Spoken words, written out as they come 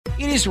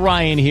It is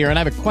Ryan here, and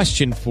I have a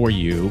question for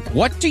you.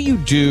 What do you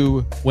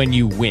do when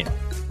you win?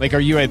 Like, are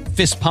you a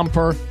fist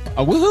pumper,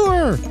 a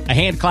woohooer, a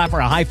hand clapper,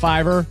 a high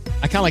fiver?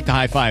 I kind of like the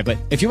high five, but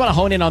if you want to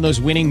hone in on those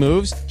winning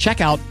moves,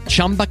 check out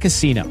Chumba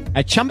Casino.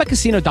 At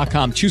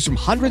ChumbaCasino.com, choose from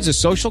hundreds of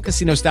social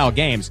casino-style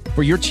games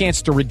for your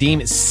chance to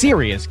redeem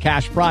serious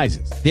cash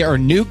prizes. There are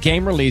new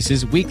game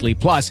releases weekly,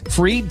 plus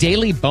free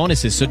daily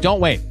bonuses. So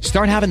don't wait.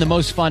 Start having the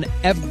most fun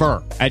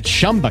ever at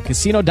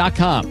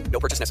ChumbaCasino.com.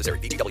 No purchase necessary.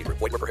 VGW Group.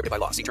 Void where prohibited by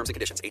law. See terms and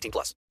conditions.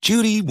 18+.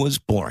 Judy was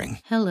boring.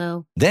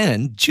 Hello.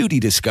 Then Judy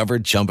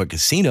discovered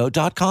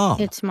ChumbaCasino.com.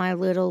 It's my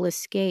little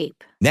escape.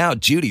 Now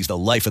Judy's the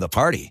life of the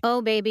party.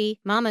 Oh,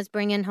 baby, mama's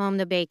bringing home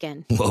the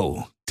bacon.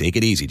 Whoa, take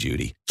it easy,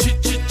 Judy.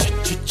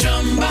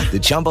 The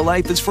Chumba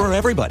life is for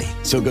everybody.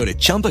 So go to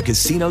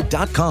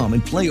ChumbaCasino.com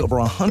and play over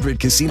 100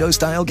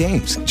 casino-style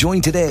games. Join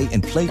today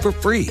and play for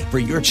free for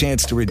your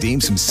chance to redeem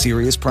some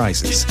serious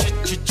prizes.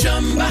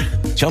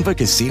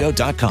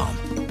 ChumbaCasino.com.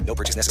 No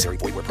purchase necessary.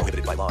 Void where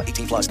prohibited by law.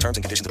 18+. Terms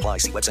and conditions apply.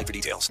 See website for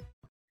details.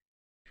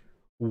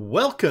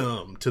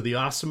 Welcome to the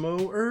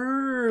Awesemo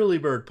Early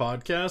Bird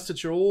Podcast.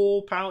 It's your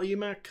old pal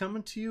EMAC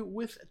coming to you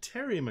with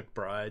Terry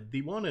McBride,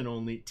 the one and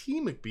only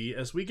T McBee,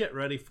 as we get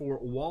ready for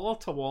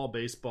wall-to-wall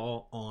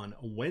baseball on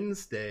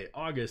Wednesday,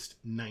 August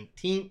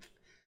 19th.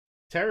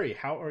 Terry,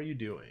 how are you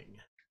doing?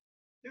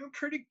 Doing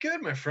pretty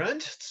good, my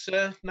friend. It's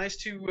nice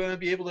to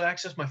be able to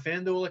access my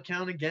FanDuel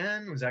account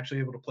again. Was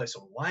actually able to play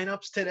some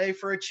lineups today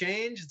for a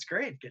change. It's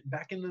great getting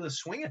back into the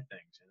swing of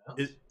things. You know?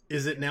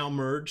 Is it now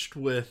merged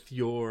with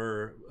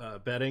your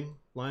betting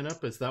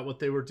lineup? Is that what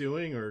they were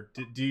doing, or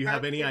do you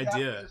have any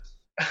idea?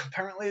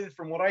 Apparently,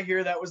 from what I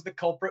hear, that was the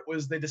culprit.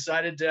 Was they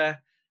decided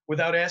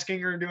without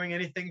asking or doing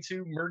anything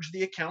to merge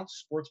the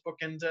accounts, Sportsbook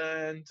and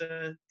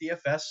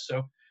DFS.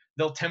 So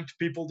they'll tempt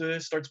people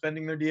to start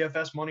spending their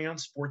DFS money on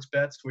sports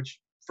bets, which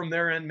from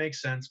their end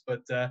makes sense.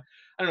 But I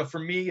don't know. For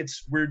me,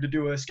 it's weird to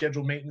do a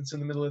scheduled maintenance in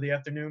the middle of the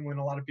afternoon when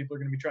a lot of people are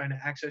going to be trying to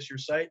access your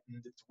site,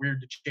 and it's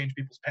weird to change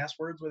people's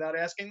passwords without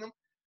asking them.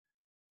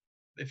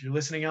 If you're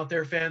listening out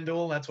there,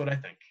 FanDuel, that's what I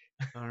think.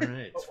 All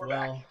right. Well,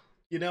 back.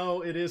 You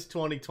know, it is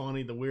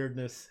 2020. The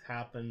weirdness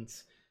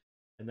happens,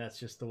 and that's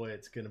just the way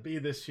it's going to be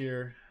this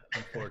year,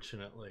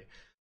 unfortunately.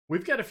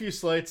 We've got a few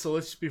slates,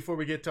 so before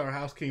we get to our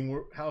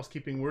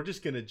housekeeping, we're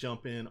just going to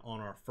jump in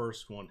on our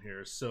first one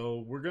here.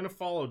 So we're going to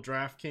follow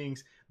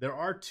DraftKings. There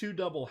are two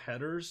double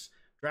headers.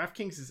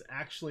 DraftKings is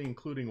actually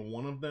including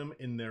one of them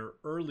in their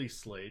early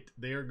slate.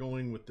 They are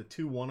going with the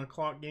 2 1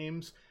 o'clock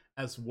games,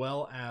 as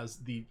well as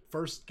the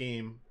first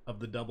game of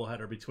the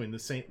doubleheader between the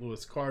St.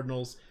 Louis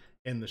Cardinals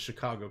and the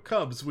Chicago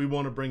Cubs. We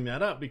want to bring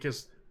that up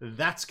because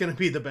that's going to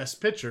be the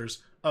best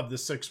pitchers of the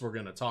 6 we're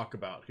going to talk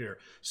about here.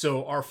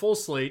 So our full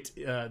slate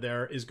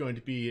there is going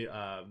to be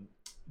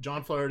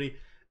John Flaherty,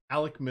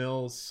 Alec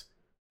Mills,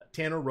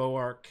 Tanner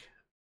Roark,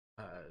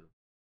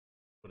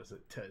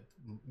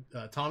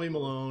 Tommy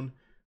Malone,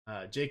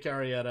 Jake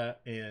Arrieta,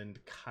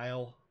 and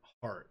Kyle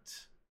Hart.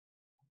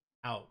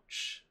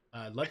 Ouch.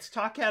 Let's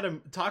talk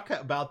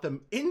about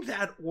them in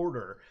that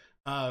order.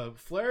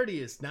 Flaherty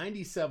is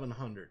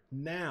 9,700.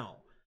 Now,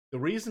 the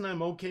reason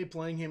I'm okay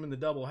playing him in the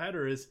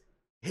doubleheader is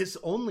his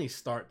only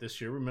start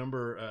this year.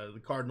 Remember, the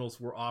Cardinals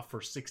were off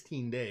for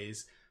 16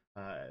 days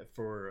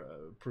for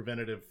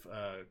preventative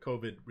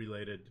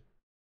COVID-related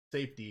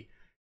safety.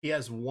 He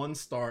has one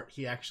start.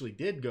 He actually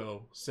did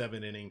go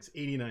 7 innings,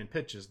 89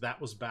 pitches.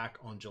 That was back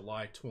on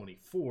July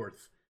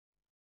 24th.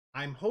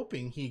 I'm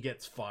hoping he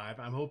gets 5.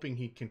 I'm hoping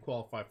he can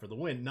qualify for the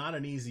win. Not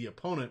an easy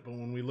opponent, but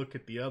when we look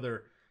at the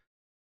other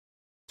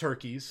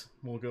turkeys,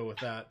 we'll go with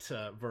that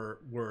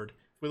word.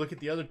 If we look at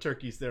the other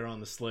turkeys there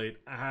on the slate,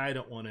 I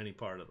don't want any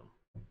part of them.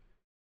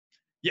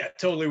 Yeah,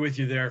 totally with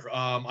you there.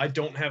 I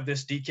don't have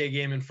this DK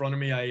game in front of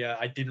me.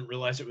 I didn't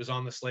realize it was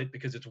on the slate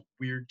because it's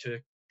weird to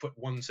put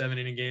 1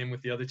 7-inning game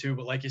with the other two.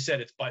 But like you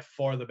said, it's by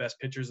far the best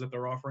pitchers that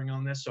they're offering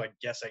on this, so I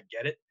guess I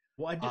get it.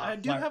 Well, I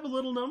do have a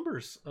little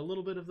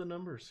bit of the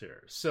numbers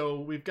here. So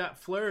we've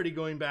got Flaherty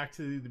going back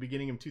to the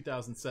beginning of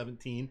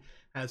 2017,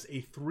 has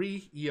a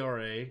 3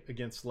 ERA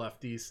against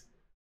lefties.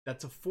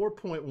 That's a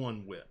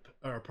 4.1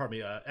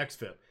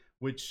 xFIP,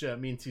 which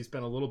means he's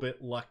been a little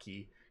bit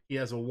lucky. He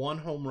has a 1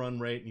 home run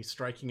rate, and he's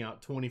striking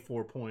out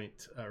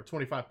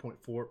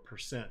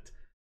 25.4%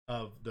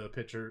 of the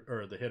pitcher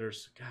or the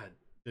hitters. God,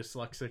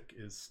 dyslexic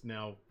is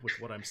now with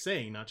what I'm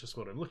saying, not just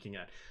what I'm looking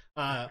at.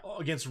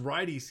 Against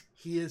righties,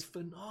 he is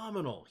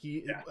phenomenal.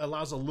 He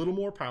allows a little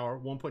more power,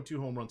 1.2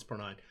 home runs per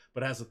 9,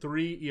 but has a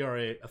 3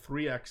 ERA, a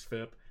 3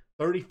 xFIP,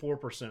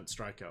 34%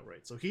 strikeout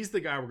rate. So he's the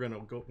guy we're going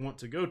to want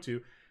to go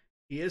to.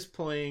 He is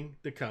playing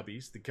the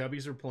Cubbies. The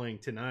Cubbies are playing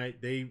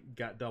tonight. They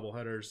got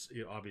doubleheaders,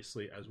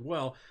 obviously, as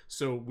well.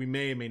 So we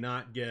may or may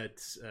not get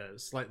a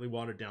slightly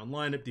watered down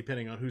lineup,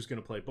 depending on who's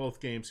going to play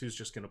both games, who's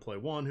just going to play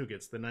one, who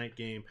gets the night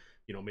game.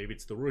 Maybe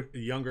it's the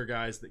younger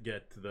guys that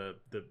get the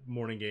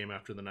morning game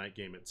after the night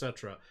game,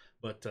 etc.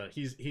 But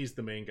he's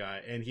the main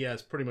guy, and he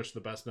has pretty much the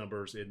best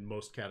numbers in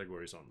most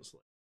categories on the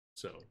slate.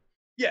 So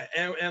Yeah,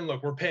 and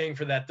look, we're paying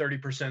for that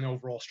 30%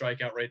 overall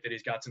strikeout rate that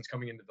he's got since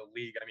coming into the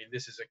league. I mean,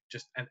 this is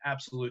just an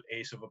absolute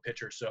ace of a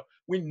pitcher. So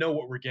we know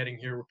what we're getting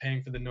here. We're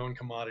paying for the known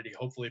commodity.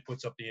 Hopefully, he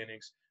puts up the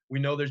innings. We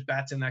know there's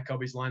bats in that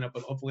Cubbies lineup,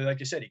 but hopefully, like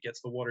you said, he gets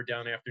the watered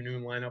down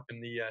afternoon lineup in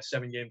the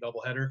 7-game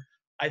doubleheader.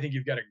 I think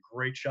you've got a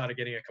great shot at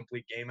getting a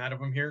complete game out of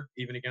him here,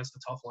 even against a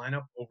tough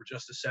lineup. Over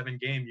just a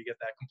 7-game, you get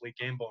that complete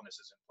game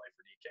bonuses in play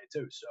for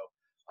DK too. So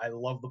I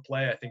love the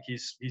play. I think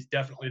he's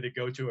definitely the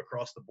go-to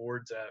across the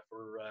boards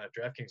for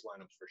DraftKings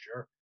lineups for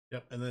sure.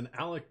 Yep. And then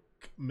Alec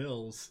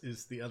Mills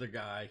is the other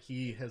guy.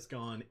 He has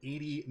gone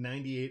 80,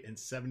 98, and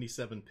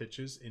 77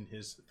 pitches in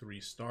his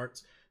 3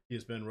 starts. He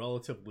has been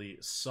relatively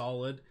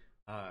solid,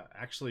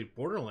 actually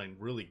borderline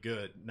really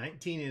good.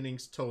 19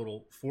 innings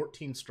total,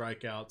 14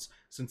 strikeouts.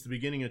 Since the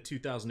beginning of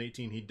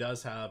 2018, he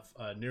does have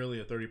nearly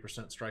a 30%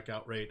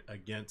 strikeout rate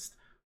against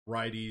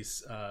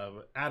righties,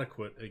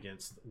 adequate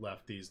against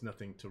lefties.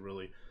 Nothing to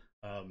really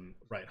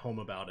write home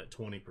about at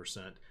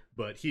 20%,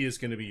 but he is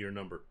going to be your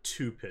number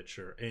 2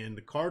 pitcher. And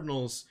the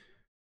Cardinals,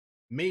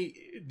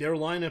 their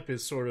lineup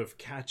is sort of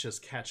catch as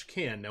catch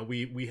can. Now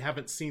we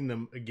haven't seen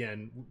them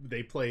again.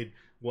 They played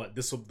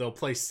they'll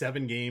play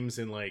 7 games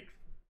in like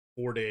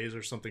 4 days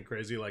or something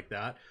crazy like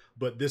that.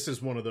 But this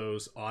is one of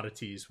those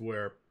oddities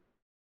where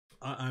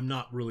I'm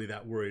not really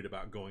that worried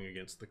about going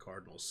against the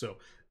Cardinals. So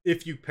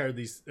if you pair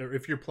these, or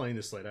if you're playing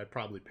this slate, I'd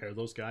probably pair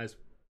those guys.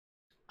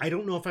 I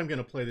don't know if I'm going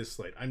to play this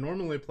slate. I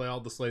normally play all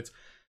the slates.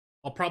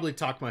 I'll probably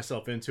talk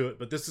myself into it,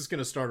 but this is going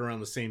to start around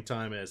the same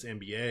time as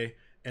NBA.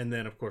 And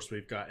then, of course,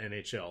 we've got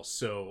NHL.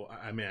 So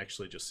I may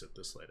actually just sit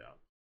this slate out.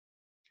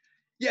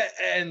 Yeah,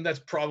 and that's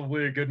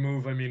probably a good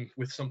move. I mean,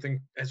 with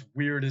something as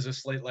weird as a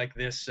slate like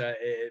this,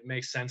 it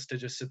makes sense to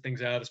just sit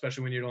things out,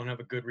 especially when you don't have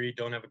a good read,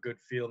 don't have a good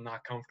feel,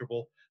 not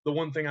comfortable. The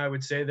one thing I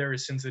would say there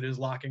is, since it is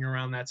locking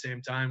around that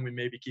same time, we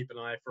maybe keep an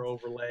eye for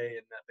overlay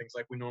and things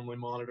like we normally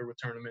monitor with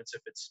tournaments.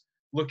 If it's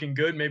looking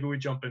good, maybe we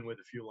jump in with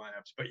a few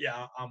lineups. But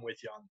yeah, I'm with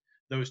you on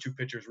those 2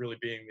 pitchers really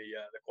being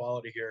the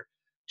quality here.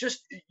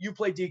 Just, you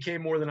play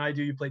DK more than I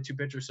do. You play 2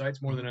 pitcher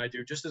sites more than I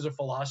do. Just as a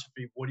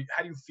philosophy,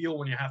 how do you feel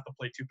when you have to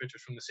play 2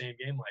 pitchers from the same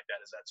game like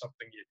that? Is that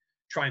something you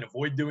try and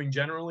avoid doing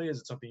generally? Is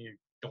it something you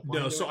don't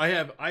mind? No, doing?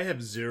 so I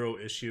have zero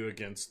issue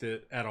against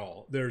it at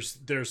all.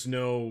 There's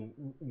no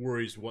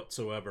worries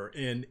whatsoever.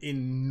 And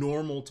in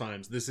normal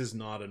times, this is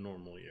not a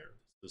normal year.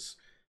 This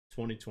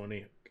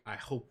 2020. I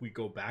hope we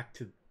go back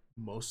to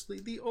mostly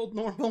the old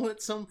normal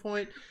at some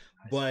point.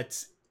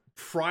 But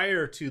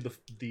prior to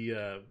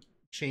the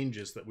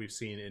changes that we've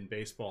seen in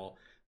baseball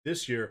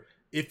this year,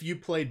 if you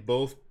played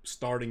both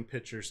starting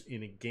pitchers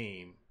in a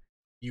game,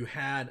 you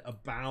had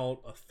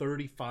about a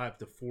 35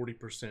 to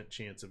 40%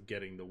 chance of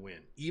getting the win,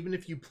 even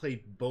if you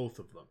played both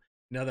of them.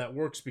 Now that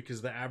works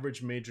because the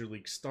average major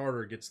league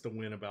starter gets the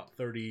win about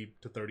 30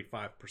 to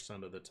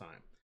 35% of the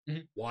time.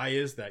 Mm-hmm. Why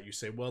is that? You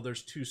say, well,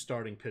 there's 2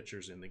 starting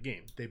pitchers in the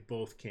game. They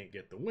both can't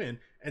get the win.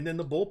 And then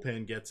the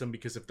bullpen gets them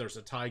because if there's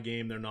a tie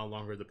game, they're no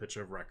longer the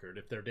pitcher of record.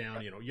 If they're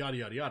down, yada,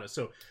 yada, yada.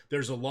 So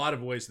there's a lot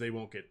of ways they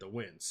won't get the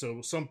win.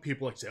 So some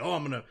people like say, oh,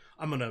 I'm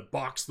going to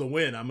box the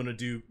win. I'm going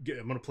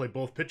to play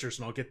both pitchers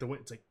and I'll get the win.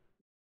 It's like,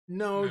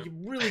 no, you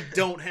really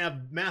don't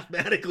have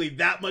mathematically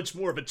that much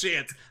more of a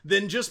chance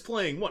than just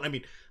playing one. I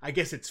mean, I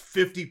guess it's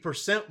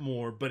 50%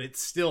 more, but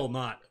it's still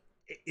not.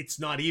 It's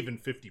not even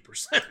 50%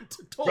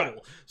 total. Right.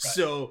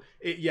 So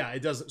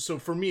it doesn't. So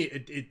for me,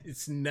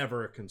 it's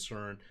never a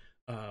concern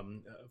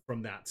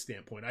from that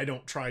standpoint. I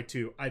don't try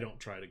to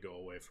go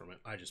away from it.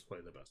 I just play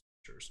the best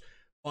pitchers.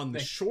 On the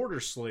shorter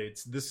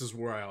slates, this is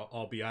where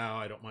I'll be out.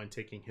 I don't mind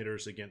taking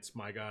hitters against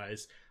my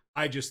guys.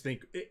 I just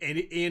think,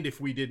 and if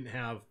we didn't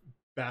have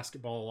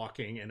basketball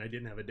locking and I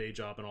didn't have a day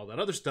job and all that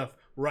other stuff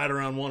right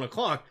around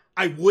 1:00,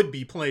 I would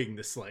be playing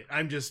this slate.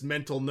 I'm just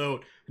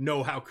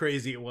know how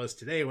crazy it was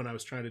today when I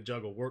was trying to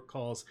juggle work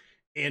calls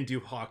and do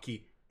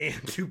hockey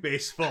and do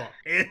baseball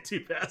and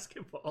do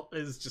basketball.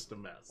 It's just a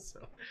mess.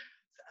 So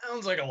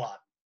sounds like a lot.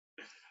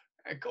 All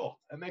right, cool.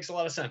 That makes a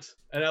lot of sense.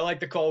 And I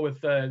like the call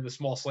with the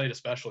small slate,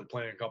 especially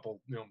playing a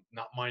couple,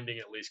 not minding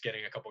at least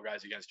getting a couple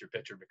guys against your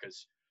pitcher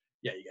because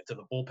yeah, you get to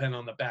the bullpen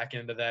on the back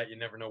end of that. You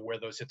never know where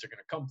those hits are going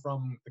to come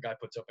from. If the guy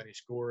puts up any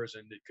scores,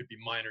 and it could be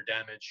minor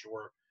damage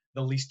or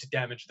the least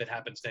damage that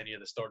happens to any of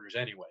the starters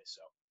anyway.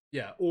 So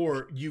yeah,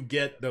 or you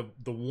get the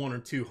 1 or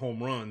 2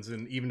 home runs,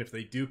 and even if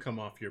they do come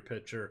off your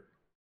pitcher,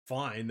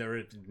 fine.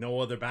 No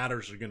other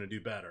batters are going to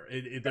do better.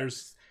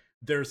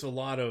 There's a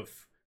lot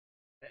of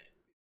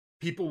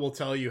people will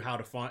tell you how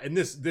to find, and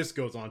this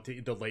goes on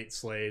to the late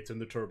slates and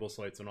the turbo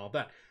slates and all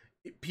that.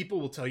 People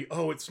will tell you,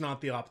 oh, it's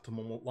not the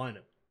optimal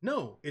lineup.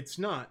 No, it's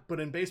not. But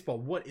in baseball,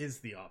 what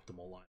is the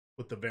optimal line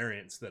with the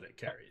variance that it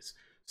carries?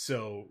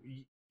 So,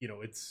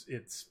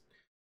 it's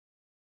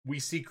we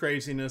see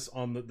craziness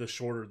on the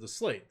shorter the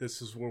slate.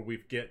 This is where we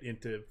get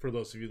into, for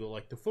those of you that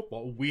like the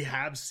football, we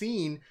have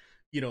seen,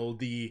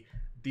 the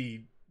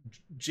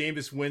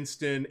Jameis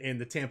Winston and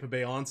the Tampa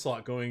Bay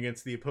Onslaught going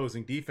against the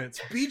opposing defense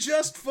be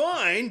just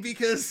fine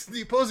because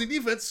the opposing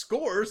defense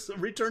scores a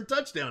return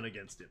touchdown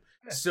against him.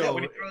 So yeah,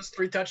 when he throws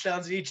 3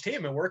 touchdowns to each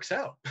team, it works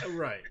out.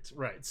 Right.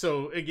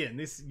 So again,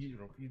 this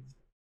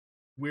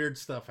weird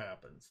stuff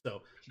happens.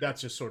 So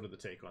that's just sort of the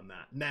take on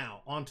that.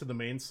 Now, on to the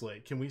main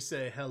slate. Can we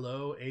say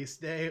hello, Ace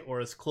Day, or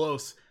as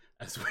close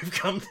as we've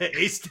come to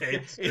Ace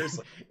Day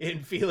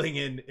in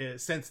feeling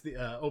since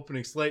the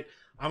opening slate?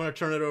 I'm going to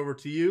turn it over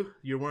to you.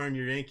 You're wearing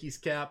your Yankees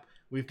cap.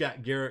 We've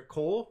got Garrett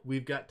Cole.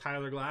 We've got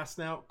Tyler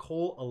Glasnow.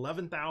 Cole,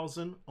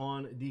 11,000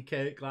 on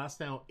DK.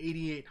 Glasnow,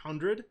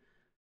 8,800.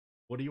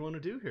 What do you want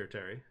to do here,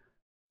 Terry?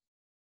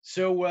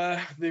 So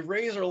the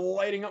Rays are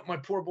lighting up my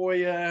poor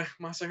boy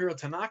Masahiro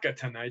Tanaka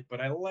tonight, but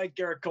I like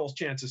Garrett Cole's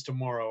chances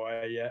tomorrow.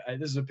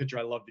 This is a pitcher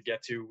I love to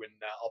get to, and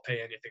I'll pay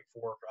anything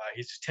for.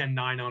 He's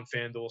 10-9 on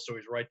FanDuel, so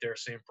he's right there,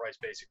 same price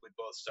basically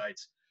both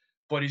sites.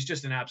 But he's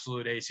just an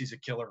absolute ace. He's a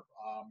killer.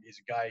 He's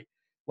a guy,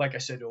 like I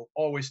said, he'll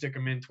always stick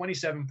him in.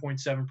 27.7%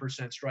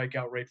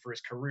 strikeout rate for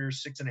his career,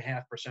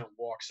 6.5%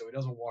 walk, so he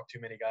doesn't walk too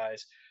many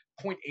guys.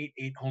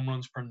 0.88 home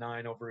runs per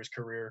 9 over his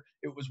career.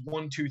 It was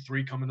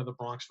 1-2-3 coming to the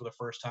Bronx for the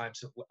first time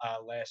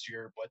last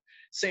year, but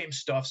same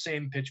stuff,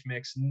 same pitch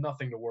mix,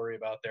 nothing to worry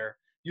about there.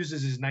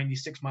 Uses his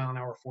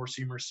 96-mile-an-hour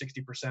four-seamer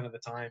 60% of the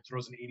time,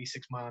 throws an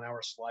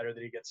 86-mile-an-hour slider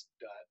that he gets,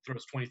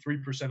 throws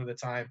 23% of the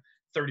time,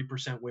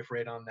 30% whiff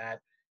rate on that.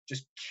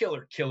 Just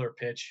killer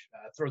pitch.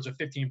 Throws a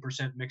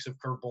 15% mix of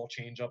curveball,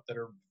 changeup that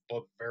are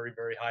both very,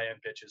 very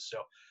high-end pitches.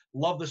 So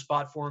love the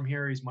spot for him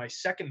here. He's my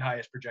second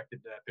highest projected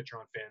pitcher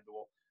on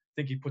FanDuel. I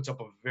think he puts up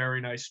a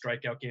very nice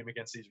strikeout game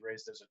against these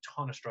Rays. There's a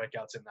ton of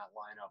strikeouts in that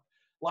lineup.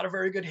 A lot of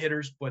very good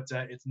hitters, but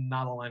it's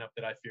not a lineup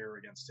that I fear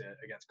against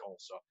Cole.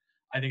 So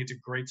I think it's a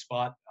great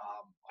spot.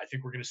 I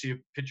think we're going to see a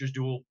pitcher's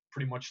duel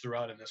pretty much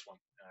throughout in this one.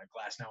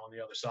 Glasnow on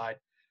the other side.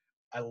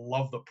 I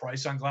love the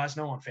price on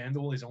Glasnow on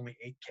FanDuel. He's only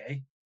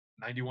 $8K.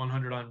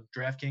 9,100 on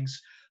DraftKings.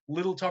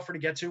 Little tougher to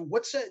get to.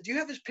 Do you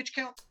have his pitch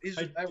count?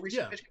 Recent pitch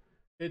count?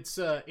 It's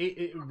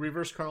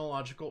reverse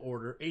chronological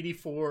order.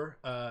 84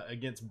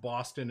 against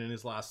Boston in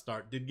his last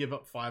start. Did give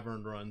up 5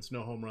 earned runs,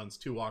 no home runs,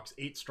 2 walks,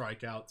 8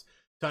 strikeouts.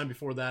 Time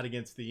before that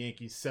against the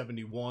Yankees,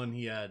 71.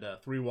 He had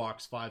 3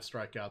 walks, 5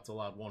 strikeouts,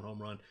 allowed 1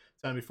 home run.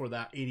 Time before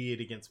that, 88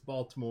 against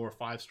Baltimore,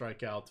 5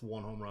 strikeouts,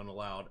 1 home run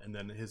allowed. And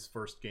then his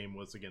first game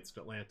was against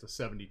Atlanta,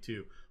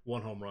 72,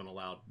 1 home run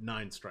allowed,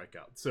 9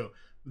 strikeouts. So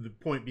the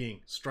point being,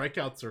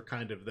 strikeouts are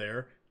kind of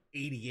there.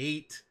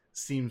 88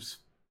 seems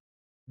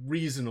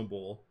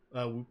reasonable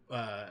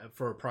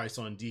for a price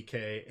on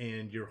DK,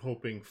 and you're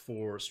hoping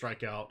for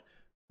strikeout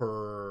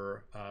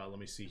per, let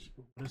me see,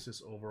 what is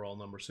his overall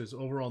number? So his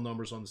overall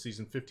numbers on the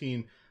season,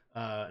 15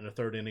 in a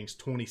third innings,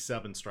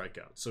 27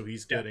 strikeouts. So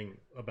he's getting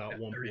about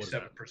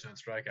 37%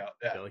 strikeout.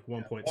 Like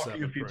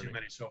 1.7. A few too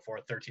many so far,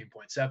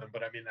 13.7.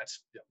 But I mean,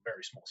 that's a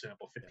very small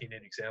sample, 15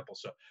 inning sample.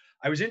 So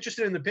I was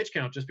interested in the pitch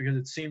count just because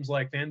it seems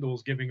like FanDuel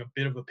is giving a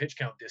bit of a pitch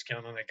count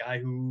discount on a guy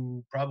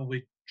who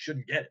probably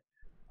shouldn't get it.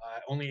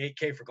 Only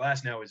 8K for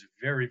Glasnow is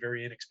very,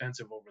 very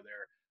inexpensive over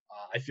there.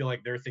 I feel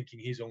like they're thinking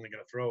he's only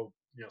going to throw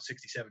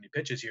 60, 70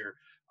 pitches here.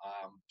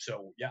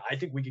 So yeah, I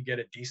think we could get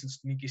a decent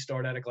sneaky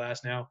start out of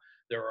Glasnow.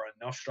 There are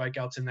enough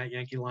strikeouts in that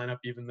Yankee lineup,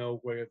 even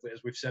though, as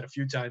we've said a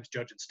few times,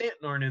 Judge and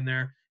Stanton aren't in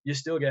there. You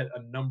still get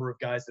a number of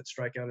guys that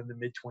strike out in the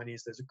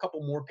mid-20s. There's a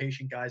couple more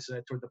patient guys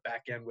toward the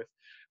back end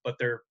but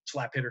they're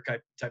slap hitter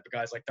type of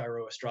guys like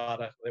Thairo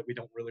Estrada that we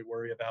don't really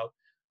worry about.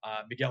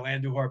 Miguel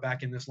Andujar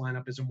back in this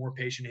lineup is a more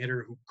patient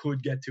hitter who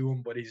could get to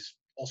him, but he's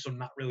also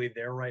not really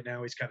there right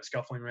now. He's kind of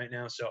scuffling right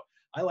now. So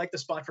I like the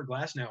spot for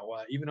Glasnow.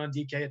 Even on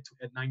DK at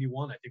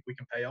 91, I think we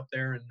can pay up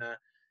there and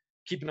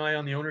keep an eye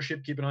on the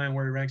ownership, keep an eye on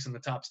where he ranks in the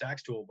top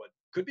stacks tool, but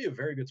could be a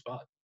very good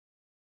spot.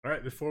 All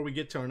right, before we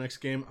get to our next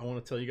game, I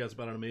want to tell you guys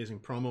about an amazing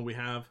promo we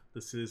have.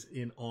 This is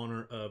in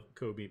honor of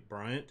Kobe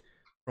Bryant.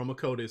 Promo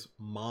code is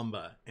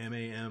MAMBA,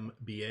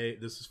 M-A-M-B-A.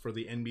 This is for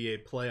the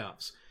NBA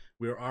playoffs.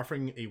 We are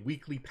offering a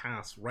weekly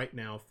pass right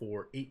now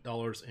for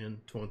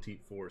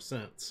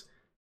 $8.24.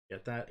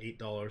 Get that?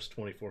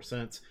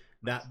 $8.24.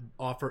 That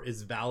offer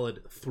is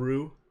valid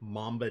through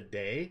Mamba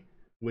Day,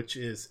 which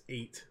is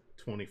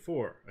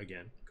 8/24.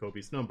 Again,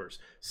 Kobe's numbers.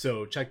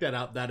 So check that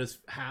out. That is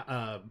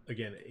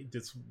again,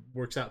 this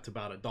works out to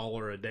about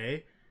 $1 a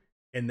day,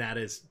 and that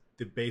is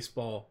the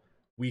basketball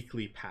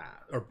weekly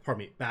pass.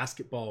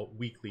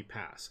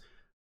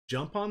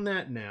 Jump on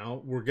that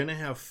now. We're going to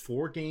have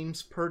 4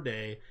 games per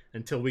day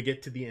until we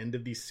get to the end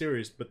of these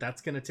series, but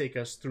that's going to take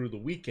us through the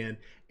weekend,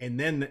 and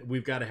then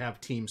we've got to have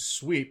teams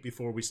sweep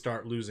before we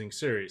start losing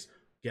series.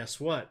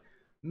 Guess what?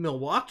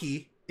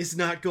 Milwaukee is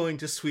not going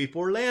to sweep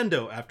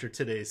Orlando after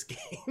today's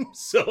game.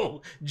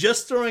 So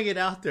just throwing it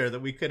out there that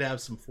we could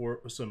have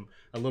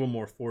a little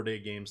more 4-day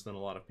games than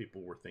a lot of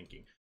people were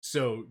thinking.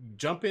 So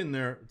jump in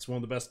there. It's one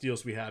of the best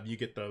deals we have. You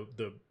get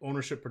the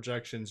ownership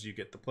projections, you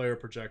get the player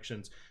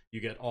projections, you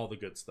get all the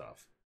good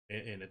stuff.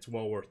 And it's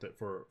well worth it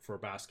for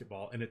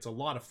basketball. And it's a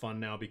lot of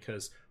fun now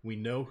because we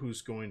know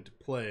who's going to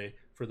play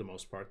for the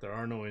most part. There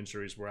are no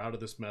injuries. We're out of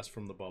this mess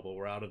from the bubble.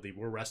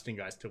 We're resting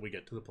guys till we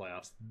get to the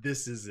playoffs.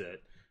 This is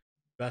it.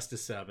 best of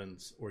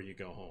sevens, or you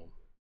go home.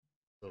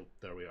 So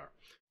there we are.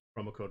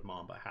 Promo code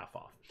Mamba, half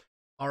off.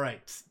 All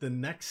right, the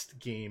next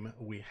game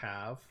we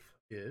have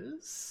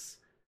is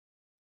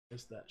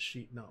that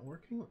sheet not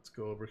working? Let's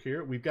go over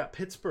here. We've got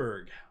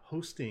Pittsburgh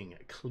hosting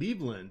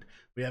Cleveland.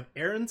 We have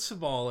Aaron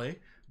Savale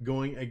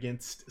going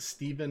against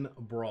Steven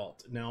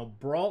Brault. Now,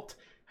 Brault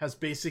has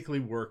basically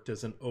worked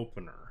as an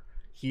opener.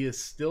 He is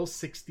still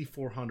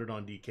 6,400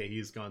 on DK.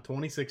 He's gone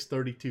 26,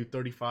 32,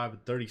 35,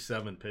 and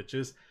 37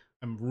 pitches.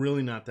 I'm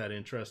really not that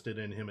interested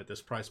in him at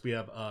this price. We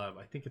have,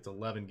 I think it's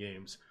 11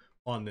 games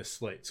on this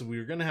slate. So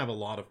we're going to have a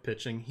lot of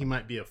pitching. He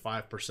might be a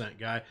 5%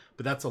 guy,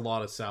 but that's a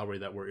lot of salary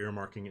that we're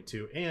earmarking it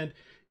to. And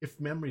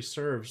if memory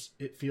serves,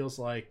 it feels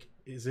like,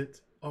 is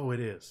it? Oh, it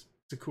is.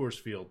 It's a Coors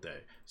Field day.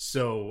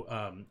 So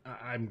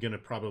I'm going to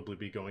probably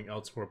be going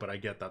elsewhere, but I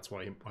get that's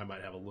why I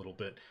might have a little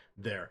bit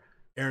there.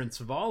 Aaron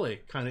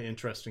Savale, kind of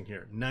interesting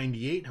here.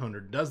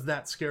 9,800. Does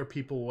that scare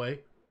people away?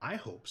 I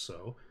hope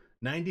so.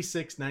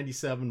 96,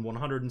 97,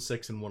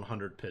 106, and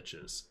 100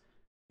 pitches.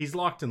 He's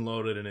locked and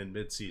loaded and in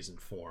midseason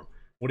form.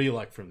 What do you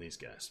like from these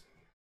guys?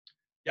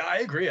 Yeah, I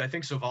agree. I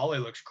think Savale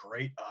looks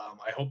great.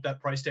 I hope that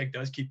price tag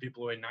does keep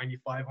people away.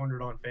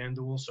 9,500 on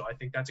FanDuel, so I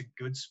think that's a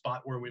good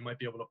spot where we might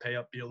be able to pay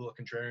up, be a little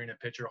contrarian at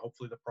pitcher.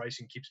 Hopefully the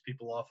pricing keeps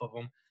people off of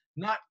him.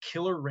 Not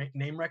killer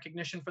name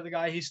recognition for the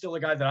guy. He's still a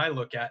guy that I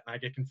look at, and I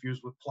get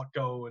confused with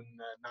Plutko and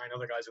 9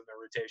 other guys in their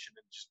rotation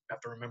and just have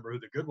to remember who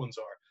the good ones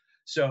are.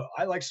 So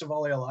I like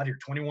Savale a lot here.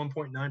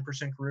 21.9%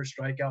 career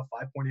strikeout,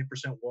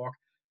 5.8% walk.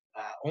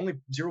 Only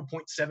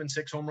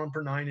 0.76 home run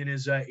per 9 in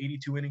his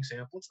 82 inning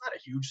sample. It's not a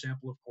huge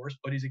sample, of course,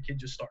 but he's a kid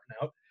just starting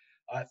out.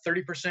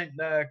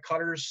 30%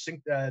 cutters,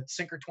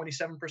 sinker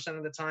 27%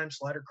 of the time,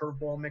 slider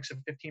curveball mix of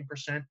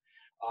 15%.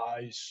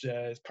 He's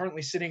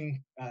currently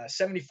sitting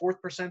 74th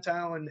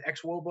percentile in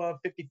xWOBA,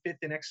 55th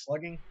in x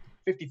slugging,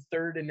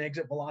 53rd in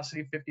exit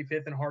velocity,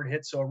 55th in hard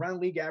hits. So around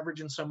league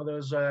average in some of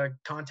those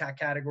contact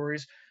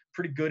categories.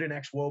 Pretty good in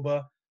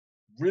xWOBA.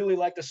 Really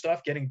like the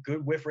stuff, getting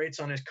good whiff rates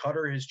on his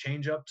cutter, his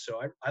changeup.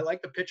 So I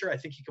like the pitcher. I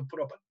think he can put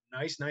up a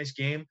nice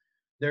game.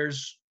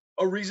 There's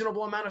a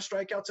reasonable amount of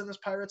strikeouts in this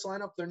Pirates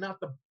lineup. They're not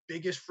the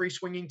biggest free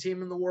swinging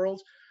team in the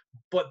world,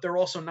 but they're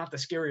also not the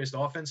scariest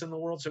offense in the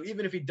world. So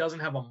even if he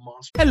doesn't have a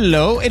monster.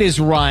 Hello, it is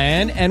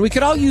Ryan, and we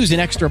could all use an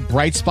extra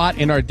bright spot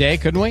in our day,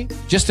 couldn't we?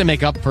 Just to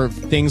make up for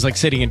things like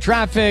sitting in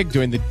traffic,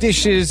 doing the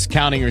dishes,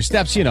 counting your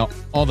steps,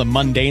 all the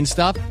mundane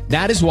stuff.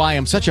 That is why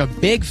I'm such a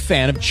big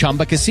fan of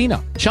Chumba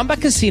Casino. Chumba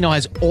Casino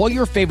has all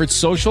your favorite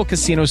social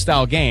casino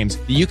style games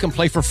that you can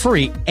play for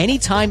free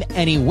anytime,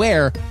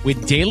 anywhere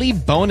with daily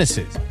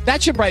bonuses.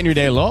 That should brighten your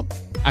day a little.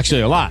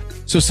 Actually, a lot.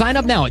 So sign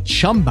up now at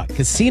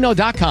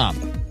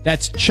ChumbaCasino.com.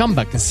 That's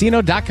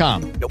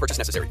ChumbaCasino.com. No purchase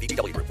necessary.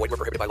 VGW Group. Void where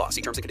prohibited by law.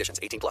 See terms and conditions.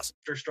 18+.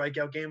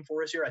 Strikeout game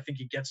for us here. I think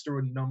he gets through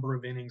a number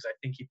of innings. I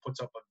think he puts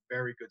up a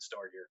very good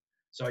start here.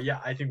 So, yeah,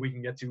 I think we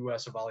can get to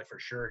Savale for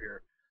sure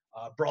here.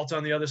 Brault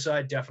on the other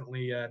side,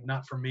 definitely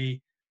not for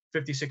me.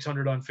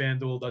 5,600 on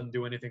FanDuel doesn't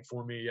do anything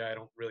for me. I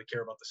don't really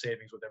care about the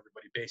savings with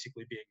everybody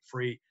basically being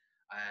free.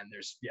 And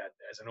there's,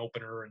 as an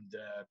opener and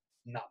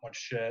not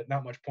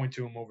much point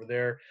to him over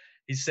there.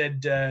 He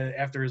said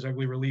after his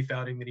ugly relief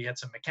outing that he had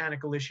some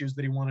mechanical issues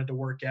that he wanted to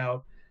work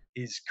out.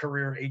 His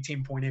career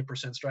 18.8%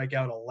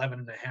 strikeout,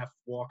 11.5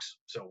 walks,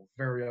 so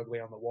very ugly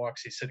on the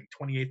walks. He's sitting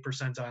 28th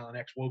percentile in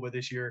xWOBA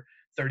this year,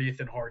 30th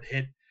in hard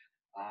hit.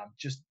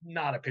 Just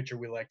not a pitcher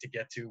we like to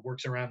get to.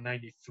 Works around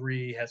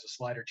 93, has a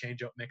slider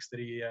changeup mix that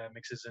he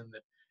mixes in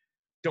that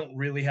don't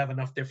really have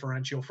enough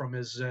differential from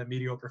his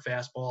mediocre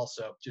fastball.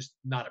 So just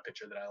not a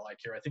pitcher that I like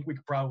here. I think we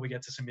could probably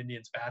get to some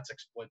Indians bats,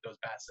 exploit those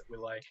bats that we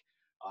like.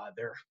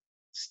 They're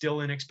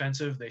still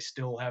inexpensive. They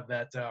still have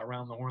that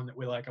around the horn that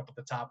we like up at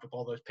the top with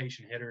all those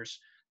patient hitters,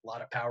 a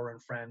lot of power in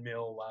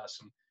Franmil,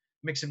 some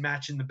mix and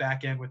match in the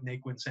back end with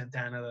Naquin,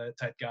 Santana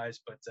type guys.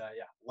 But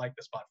like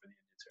the spot for the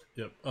Indians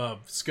here. Yep.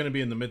 It's going to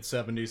be in the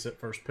mid-70s at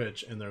first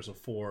pitch, and there's a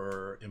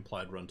 4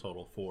 implied run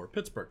total for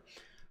Pittsburgh.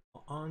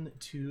 On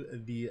to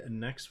the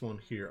next one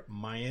here.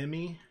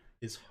 Miami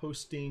is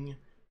hosting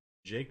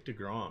Jake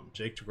DeGrom.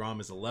 Jake DeGrom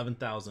is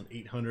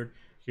 11,800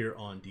 here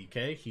on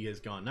DK. He has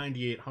gone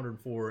 98,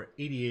 104,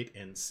 88,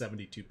 and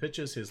 72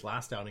 pitches. His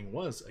last outing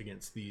was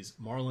against these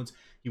Marlins.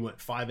 He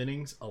went 5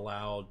 innings,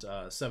 allowed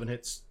 7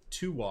 hits,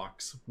 2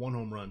 walks, 1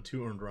 home run,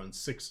 2 earned runs,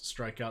 6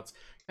 strikeouts.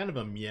 Kind of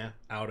a meh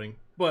outing,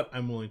 but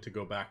I'm willing to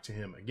go back to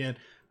him again.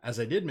 As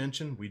I did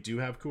mention, we do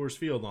have Coors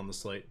Field on the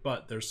slate,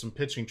 but there's some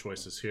pitching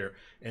choices here,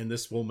 and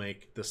this will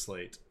make the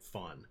slate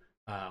fun.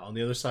 On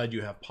the other side,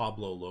 you have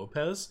Pablo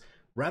Lopez.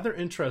 Rather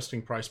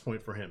interesting price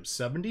point for him,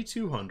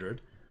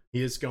 7,200.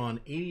 He has gone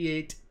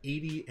 88,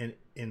 80,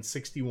 and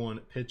 61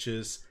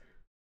 pitches.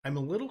 I'm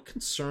a little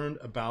concerned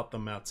about the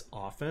Mets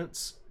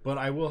offense, but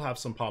I will have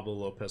some Pablo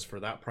Lopez for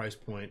that price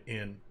point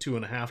and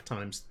 2.5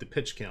 times the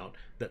pitch count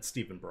that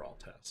Steven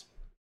Brault has.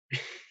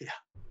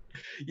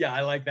 Yeah,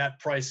 I like that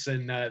price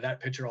and that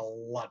pitcher a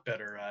lot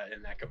better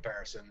in that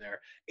comparison there.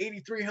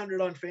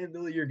 8,300 on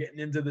FanDuel. You're getting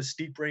into the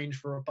steep range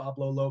for a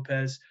Pablo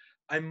Lopez.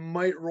 I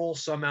might roll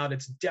some out.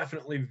 It's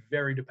definitely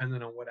very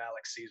dependent on what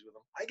Alex sees with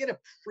him. I get a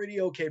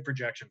pretty okay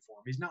projection for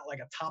him. He's not like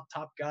a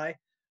top guy,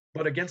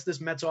 but against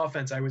this Mets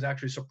offense, I was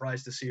actually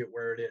surprised to see it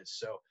where it is.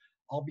 So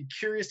I'll be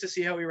curious to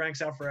see how he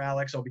ranks out for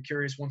Alex. I'll be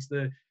curious once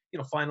the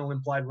final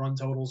implied run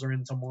totals are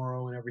in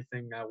tomorrow and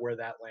everything, where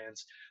that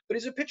lands. But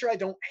he's a pitcher I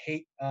don't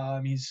hate.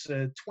 He's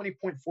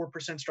 20.4%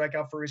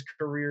 strikeout for his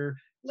career,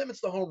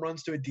 limits the home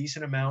runs to a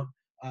decent amount.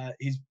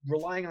 He's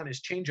relying on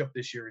his changeup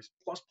this year, his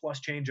plus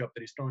changeup that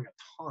he's throwing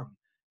a ton,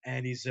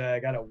 and he's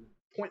got a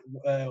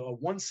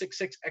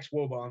 166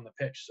 xWOBA on the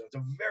pitch. So it's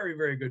a very,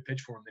 very good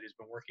pitch for him that he's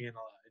been working into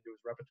his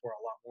repertoire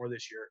a lot more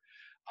this year.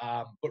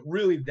 But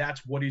really,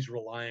 that's what he's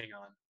relying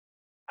on.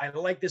 I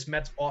like this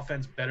Mets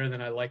offense better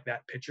than I like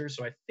that pitcher,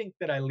 so I think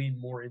that I lean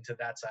more into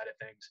that side of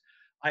things.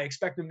 I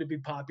expect them to be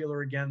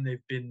popular again.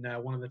 They've been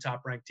one of the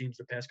top-ranked teams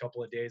the past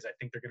couple of days. I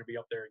think they're going to be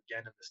up there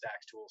again in the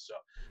stacks tool. So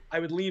I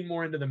would lean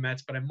more into the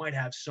Mets, but I might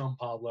have some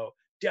Pablo.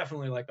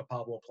 Definitely like the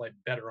Pablo play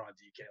better on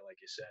DK, like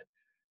you said.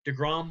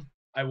 DeGrom,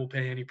 I will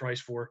pay any price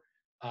for.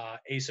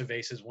 Ace of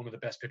Aces, one of the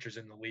best pitchers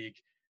in the league.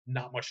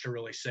 Not much to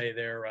really say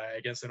there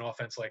against an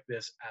offense like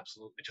this.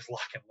 Absolutely, just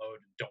lock and load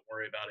and don't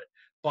worry about it.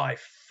 By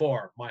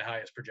far, my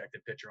highest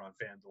projected pitcher on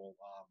FanDuel.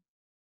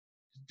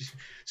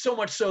 So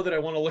much so that I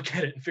want to look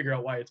at it and figure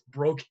out why it's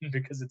broken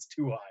because it's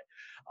too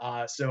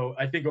high. So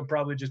I think I'm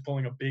probably just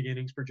pulling a big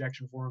innings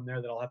projection for him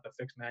there that I'll have to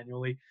fix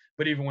manually.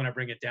 But even when I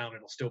bring it down,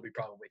 it'll still be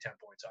probably 10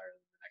 points higher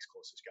than the next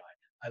closest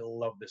guy. I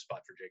love this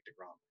spot for Jake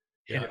DeGrom.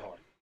 Hit it hard.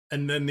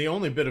 And then the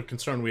only bit of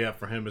concern we have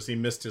for him is he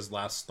missed his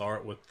last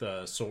start with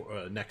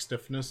neck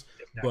stiffness,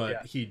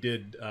 but he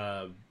did.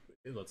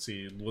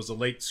 Was a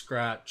late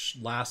scratch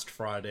last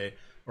Friday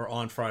or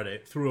on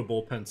Friday, through a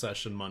bullpen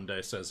session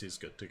Monday. Says he's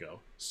good to go.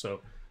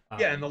 So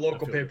and the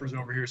local papers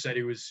over here said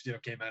he was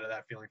came out of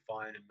that feeling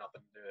fine and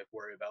nothing to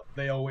worry about.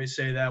 They always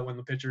say that when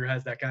the pitcher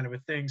has that kind of a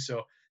thing,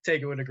 so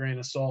take it with a grain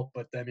of salt.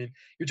 But I mean,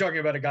 you're talking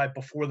about a guy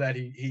before that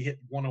he hit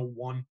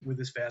 101 with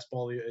his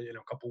fastball,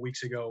 a couple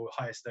weeks ago,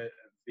 highest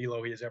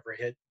velo he has ever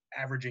hit,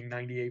 averaging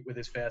 98 with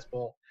his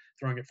fastball,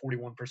 throwing it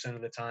 41%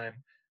 of the time.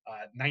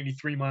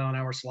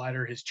 93-mile-an-hour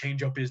slider. His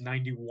changeup is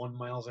 91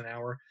 miles an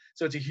hour.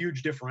 So it's a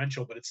huge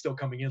differential, but it's still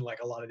coming in like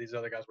a lot of these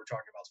other guys we're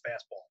talking about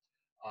fastball.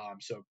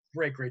 So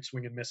great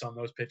swing and miss on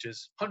those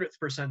pitches. 100th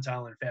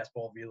percentile in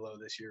fastball velo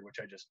this year, which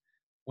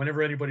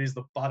whenever anybody's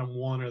the bottom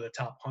 1 or the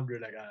top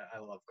 100, I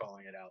love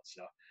calling it out.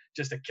 So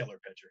just a killer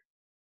pitcher.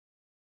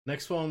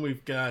 Next one,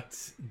 we've got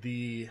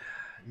the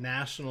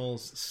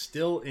Nationals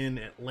still in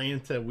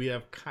Atlanta. We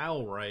have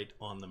Kyle Wright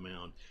on the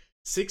mound.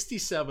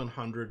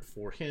 6,700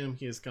 for him.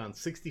 He has gone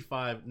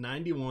 65,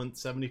 91,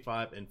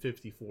 75, and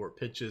 54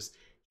 pitches.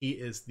 He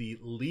is the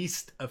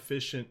least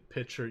efficient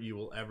pitcher you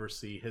will ever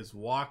see. His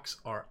walks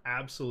are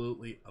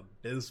absolutely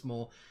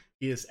abysmal.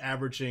 He is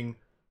averaging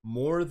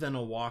more than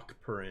a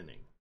walk per inning.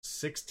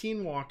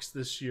 16 walks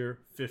this year,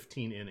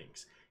 15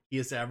 innings. He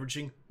is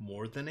averaging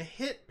more than a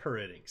hit per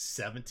inning.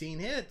 17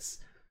 hits,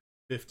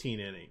 15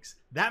 innings.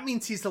 That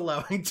means he's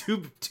allowing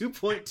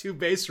 2.2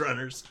 base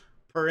runners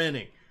per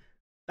inning.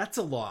 That's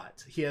a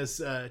lot. He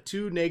has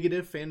 2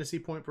 negative fantasy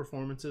point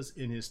performances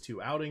in his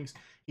 2 outings.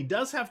 He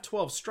does have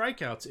 12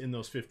 strikeouts in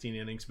those 15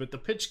 innings, but the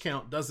pitch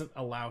count doesn't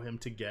allow him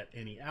to get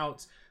any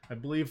outs. I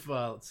believe,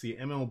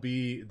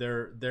 MLB,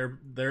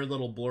 their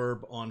little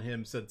blurb on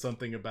him said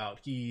something about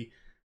he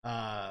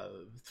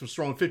was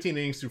throwing 15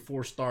 innings through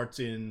 4 starts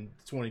in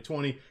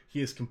 2020.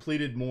 He has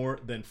completed more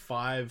than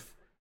 5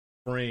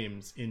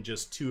 frames in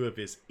just 2 of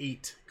his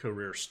 8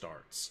 career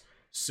starts.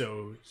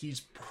 So he's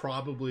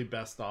probably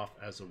best off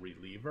as a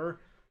reliever,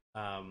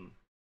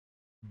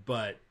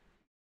 but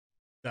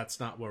that's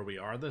not where we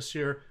are this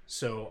year.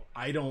 So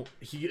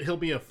he'll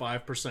be a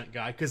 5%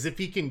 guy, because if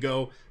he can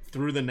go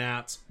through the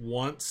Nats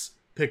once,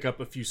 pick up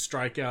a few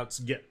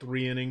strikeouts, get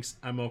 3 innings,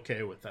 I'm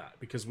okay with that,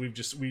 because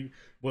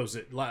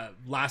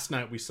last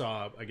night we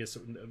saw, I guess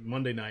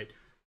Monday night,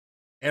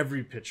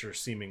 every pitcher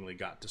seemingly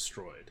got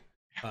destroyed,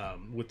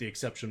 with the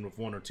exception of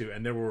 1 or 2,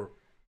 and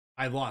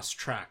I lost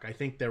track. I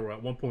think there were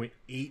at one point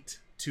 8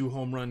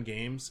 2-home run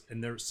games,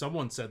 and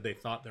someone said they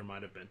thought there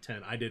might have been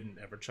 10. I didn't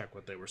ever check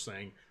what they were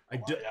saying.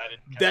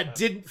 That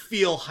didn't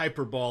feel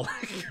hyperbolic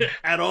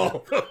at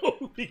all,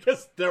 though,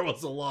 because there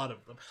was a lot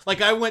of them.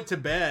 Like, I went to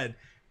bed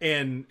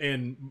and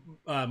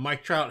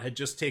Mike Trout had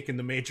just taken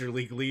the major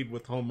league lead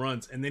with home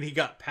runs, and then he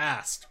got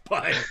passed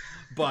by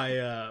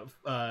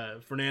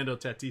Fernando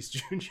Tatis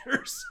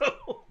Jr.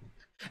 So.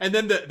 And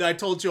then I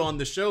told you on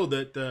the show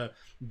that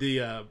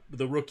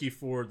the rookie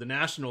for the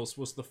Nationals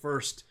was the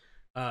first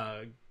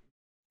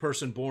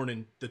person born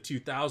in the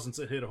 2000s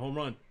that hit a home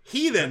run.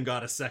 He then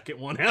got a second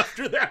one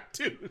after that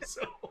too.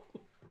 So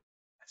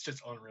that's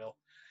just unreal.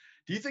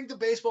 Do you think the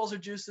baseballs are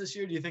juiced this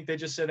year? Do you think they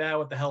just said,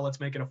 what the hell, let's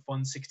make it a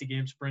fun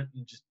 60-game sprint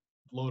and just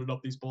loaded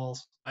up these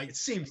balls? It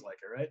seems like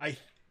it, right?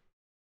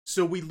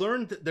 So we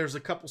learned that there's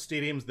a couple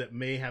stadiums that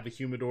may have a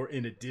humidor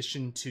in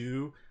addition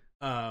to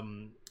I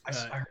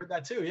heard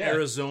that too, yeah.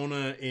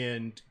 Arizona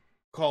and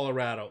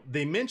Colorado.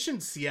 They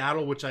mentioned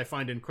Seattle, which I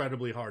find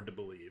incredibly hard to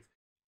believe.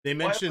 They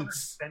mentioned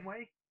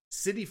Fenway?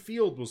 Citi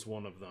Field was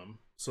one of them.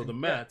 So the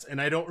Mets,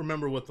 and I don't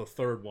remember what the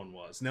third one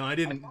was. Now I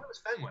thought it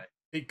was Fenway.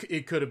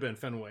 It could have been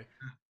Fenway.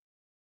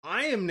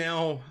 I am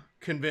now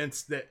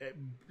convinced that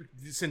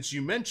since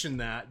you mentioned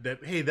that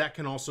hey, that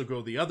can also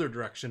go the other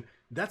direction.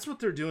 That's what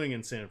they're doing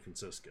in San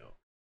Francisco.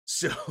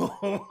 So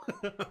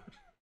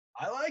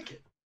I like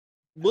it.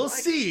 We'll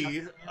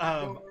see.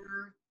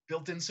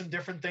 Built in some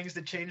different things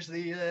to change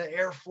the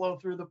airflow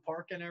through the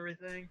park and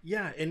everything.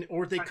 Yeah,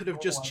 or they could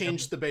have just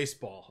changed the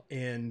baseball,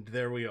 and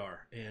there we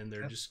are. And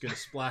they're just going to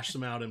splash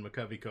them out in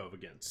McCovey Cove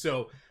again.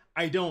 So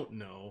I don't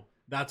know.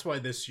 That's why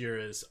this year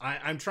is.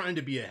 I'm trying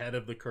to be ahead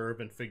of the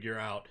curve and figure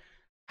out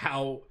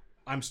how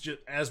I'm just,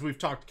 as we've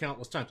talked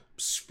countless times,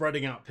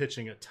 spreading out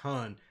pitching a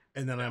ton,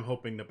 and then I'm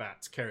hoping the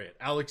bats carry it.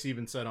 Alex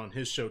even said on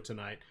his show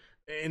tonight,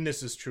 and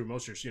this is true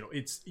most years,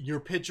 it's your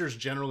pitchers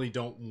generally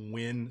don't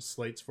win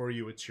slates for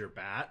you, it's your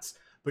bats,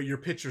 but your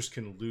pitchers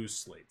can lose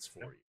slates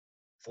for you.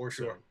 For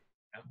sure.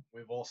 Yeah,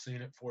 we've all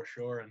seen it for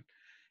sure. And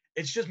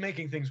it's just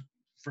making things,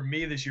 for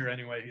me this year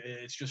anyway,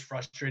 it's just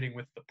frustrating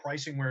with the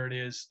pricing where it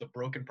is, the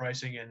broken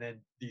pricing, and then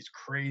these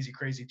crazy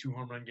 2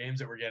 home run games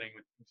that we're getting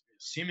with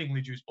seemingly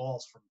juiced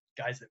balls from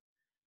guys that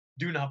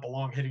do not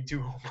belong hitting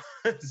 2 home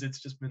runs. It's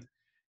just been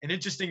an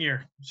interesting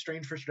year.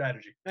 Strange for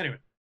strategy. Anyway.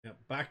 Yeah,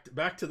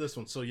 back to this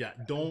one. So yeah,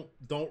 don't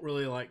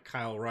really like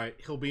Kyle Wright.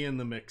 He'll be in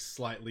the mix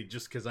slightly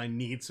just because I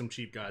need some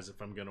cheap guys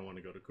if I'm going to want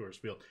to go to Coors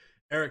Field.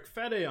 Eric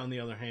Fede, on the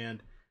other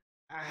hand,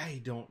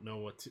 I don't know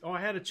what to. I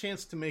had a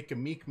chance to make a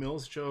Meek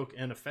Mills joke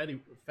and a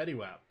Fede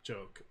Wap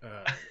joke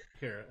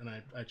here, and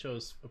I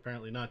chose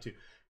apparently not to.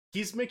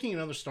 He's making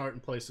another start in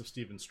place of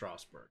Steven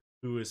Strasburg,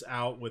 who is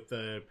out with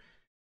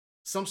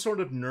some sort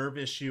of nerve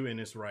issue in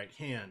his right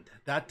hand.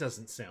 That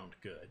doesn't sound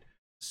good.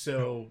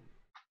 So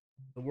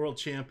the world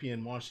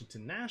champion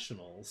Washington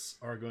Nationals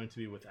are going to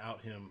be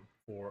without him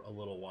for a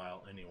little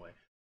while anyway.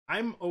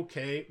 I'm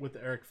okay with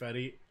Eric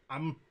Fede.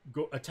 I'm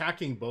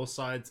attacking both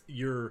sides.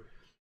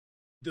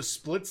 The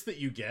splits that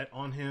you get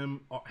on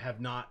him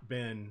have not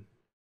been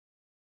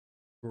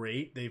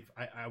great.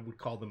 I would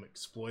call them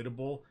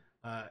exploitable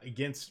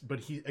against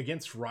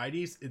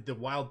righties. The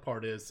wild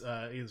part is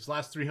his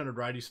last 300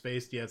 righties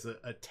faced, he has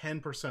a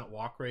 10%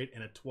 walk rate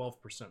and a 12%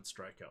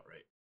 strikeout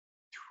rate.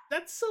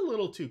 That's a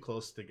little too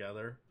close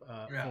together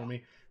for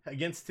me.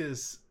 Against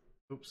his,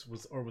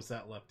 was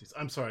that lefties?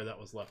 I'm sorry, that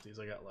was lefties.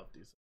 I got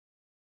lefties.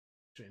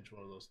 Changed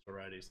one of those to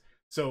righties.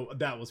 So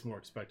that was more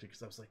expected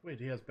because I was like, wait,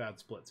 he has bad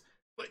splits.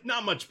 But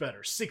not much better.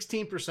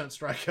 16%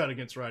 strikeout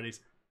against righties,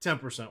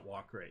 10%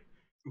 walk rate.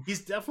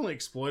 He's definitely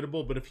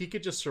exploitable, but if he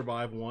could just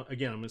survive one,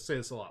 again, I'm going to say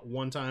this a lot,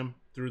 one time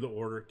through the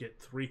order, get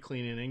 3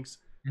 clean innings,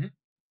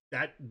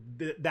 that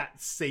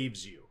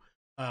saves you.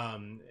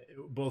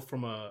 Both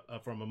from a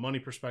money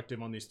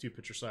perspective on these two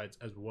pitcher sides,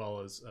 as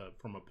well as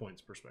from a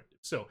points perspective.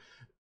 So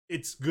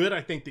it's good,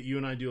 I think, that you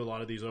and I do a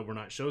lot of these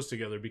overnight shows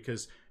together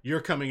because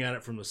you're coming at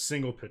it from the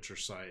single pitcher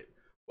side,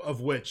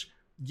 of which,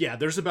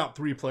 there's about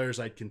 3 players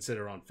I'd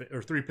consider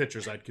or 3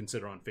 pitchers I'd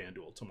consider on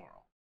FanDuel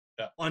tomorrow.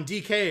 Yeah. On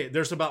DK,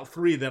 there's about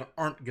 3 that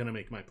aren't going to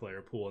make my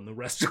player pool, and the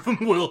rest of them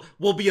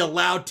will be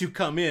allowed to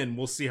come in.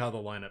 We'll see how the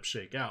lineups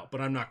shake out,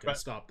 but I'm not going to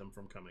stop them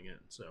from coming in.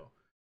 So.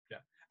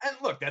 And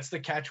look, that's the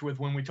catch with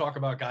when we talk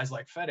about guys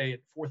like Fede at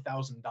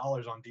 $4,000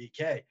 on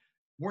DK.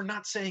 We're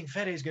not saying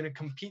Fede is going to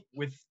compete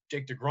with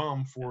Jake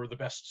DeGrom for the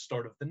best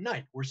start of the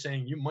night. We're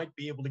saying you might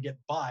be able to get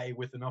by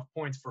with enough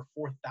points for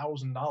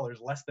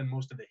 $4,000, less than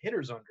most of the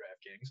hitters on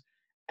DraftKings,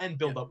 and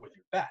build up with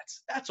your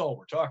bats. That's all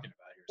we're talking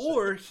about here.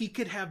 Or he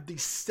could have the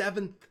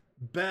 7th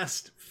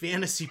best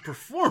fantasy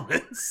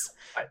performance,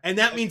 and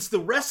that means the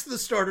rest of the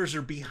starters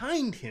are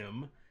behind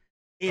him.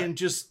 And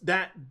just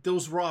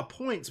those raw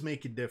points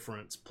make a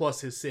difference, plus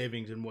his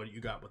savings and what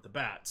you got with the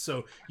bat.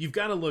 So you've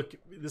got to look.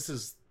 This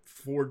is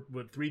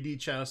 3D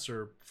chess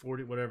or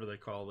 40, whatever they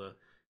call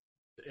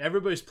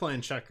everybody's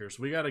playing checkers.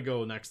 We got to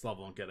go next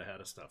level and get ahead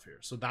of stuff here.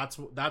 So that's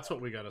what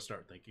we got to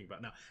start thinking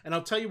about now. And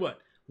I'll tell you what,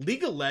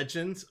 League of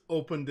Legends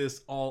opened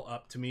this all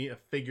up to me of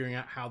figuring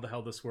out how the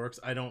hell this works.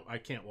 I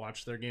can't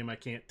watch their game. I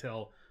can't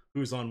tell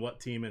who's on what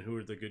team and who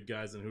are the good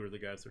guys and who are the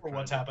guys that are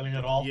what's happening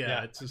at all.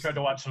 Yeah, I tried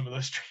to watch some of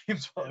those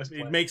streams while I was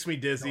playing. It makes me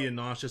dizzy and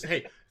nauseous.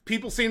 Hey,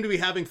 people seem to be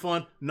having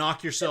fun.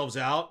 Knock yourselves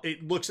out. It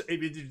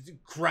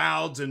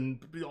crowds and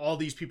all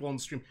these people on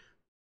the stream.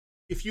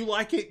 If you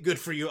like it, good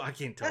for you. I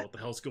can't tell what the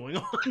hell's going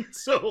on.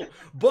 So,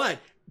 but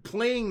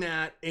playing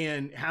that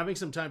and having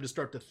some time to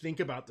start to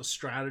think about the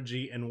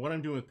strategy and what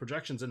I'm doing with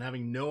projections and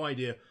having no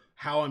idea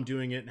how I'm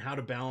doing it and how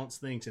to balance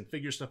things and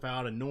figure stuff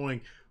out and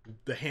knowing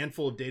the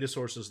handful of data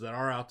sources that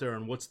are out there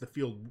and what's the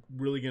field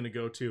really going to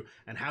go to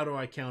and how do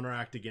I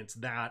counteract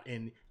against that.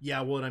 And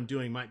what I'm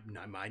doing might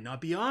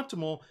not be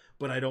optimal,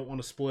 but I don't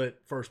want to split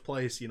first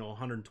place,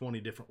 120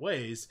 different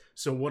ways.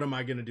 So what am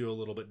I going to do a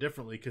little bit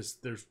differently? Because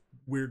there's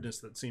weirdness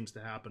that seems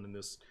to happen in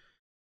this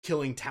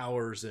killing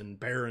towers and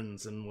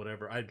barons and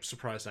whatever. I'm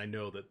surprised I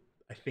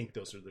think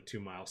those are the 2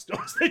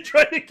 milestones they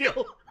try to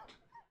kill.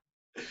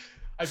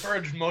 I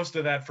purged most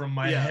of that from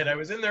my head. I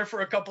was in there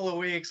for a couple of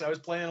weeks. I was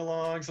playing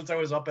along since I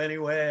was up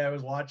anyway. I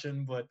was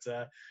watching, but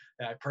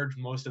I purged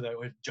most of that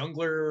with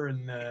jungler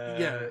and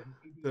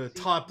the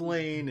top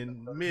lane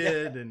and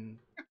mid and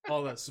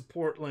all that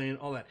support lane,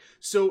 all that.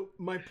 So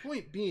my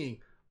point being,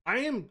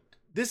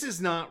 this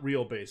is not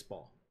real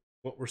baseball,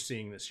 what we're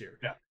seeing this year.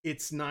 Yeah.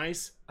 It's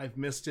nice. I've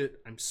missed it.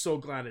 I'm so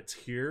glad it's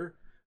here,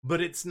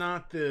 but it's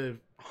not the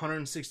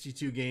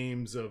 162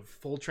 games of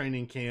full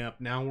training camp.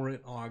 Now we're in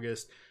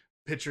August.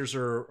 Pitchers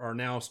are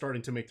now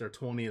starting to make their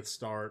 20th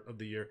start of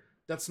the year.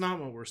 That's not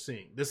what we're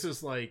seeing. This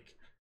is like,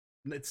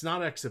 it's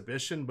not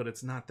exhibition, but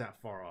it's not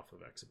that far off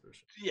of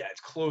exhibition. Yeah,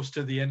 it's close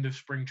to the end of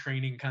spring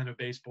training kind of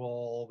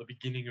baseball, the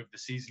beginning of the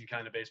season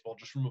kind of baseball,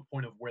 just from a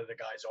point of where the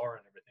guys are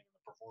and everything, and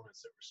the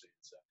performance that we're seeing.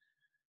 So,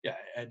 yeah,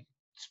 and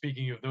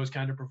speaking of those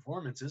kind of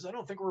performances, I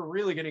don't think we're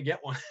really going to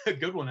get a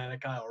good one out of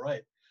Kyle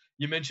Wright.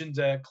 You mentioned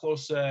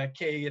close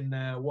K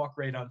and walk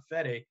rate on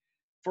Fede.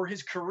 For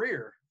his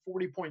career,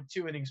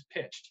 40.2 innings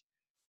pitched,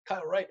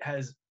 Kyle Wright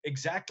has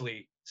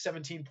exactly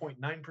 17.9%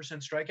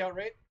 strikeout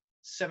rate,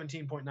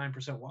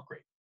 17.9% walk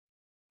rate.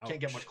 Can't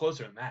get much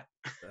closer than that.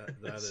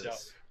 That so,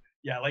 is.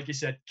 Yeah, like you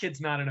said,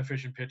 kid's not an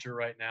efficient pitcher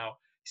right now.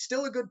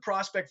 Still a good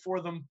prospect for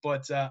them,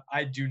 but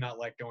I do not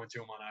like going to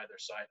him on either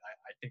side.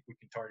 I think we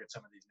can target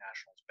some of these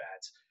Nationals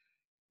bats.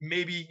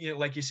 Maybe,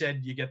 like you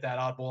said, you get that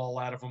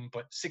oddball out of them,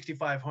 but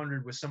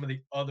 6,500 with some of the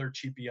other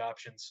cheapy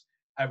options,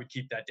 I would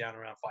keep that down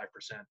around 5%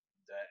 and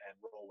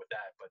roll with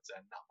that, but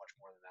not much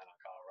more than that on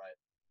Kyle Wright.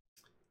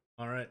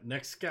 All right,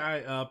 next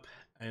guy up,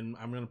 and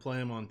I'm going to play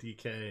him on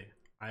DK.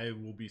 I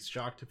will be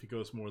shocked if he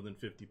goes more than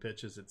 50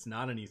 pitches. It's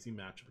not an easy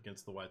matchup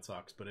against the White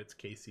Sox, but it's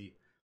Casey.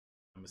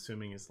 I'm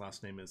assuming his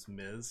last name is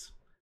Miz.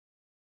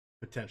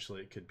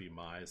 Potentially it could be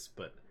Mize,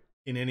 but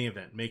in any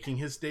event, making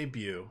his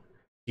debut,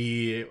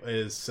 he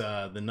is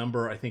the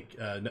number, I think,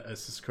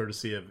 this is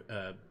courtesy of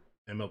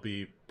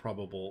MLB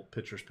probable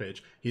pitchers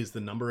page. He's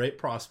the number 8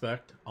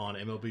 prospect on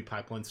MLB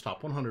Pipeline's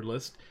top 100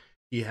 list.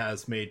 He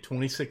has made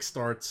 26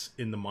 starts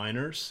in the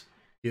minors.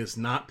 He has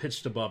not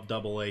pitched above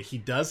Double-A. He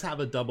does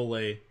have a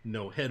Double-A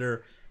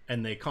no-hitter,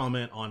 and they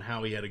comment on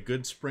how he had a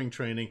good spring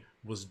training,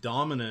 was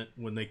dominant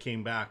when they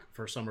came back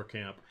for summer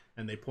camp,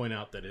 and they point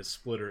out that his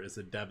splitter is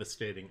a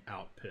devastating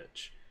out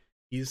pitch.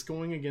 He's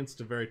going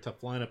against a very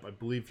tough lineup. I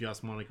believe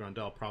Yasmani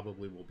Grandal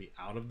probably will be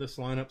out of this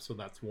lineup, so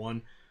that's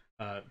one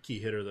key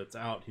hitter that's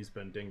out. He's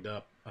been dinged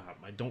up.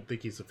 I don't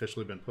think he's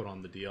officially been put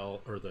on the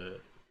DL or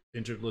the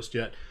injured list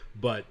yet,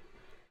 but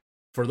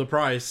for the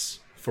price,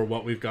 for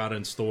what we've got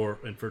in store,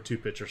 and for 2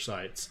 pitcher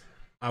sites,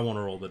 I want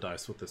to roll the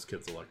dice with this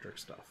kid's electric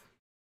stuff.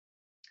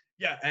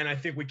 Yeah, and I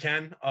think we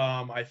can.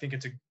 I think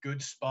it's a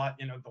good spot.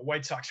 The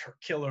White Sox are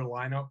a killer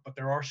lineup, but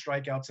there are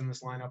strikeouts in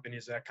this lineup, and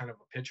he's that kind of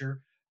a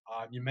pitcher.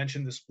 You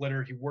mentioned the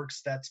splitter. He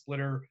works that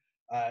splitter.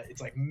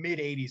 It's like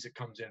mid-80s it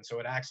comes in, so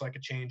it acts like a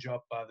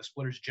changeup. The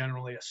splitter's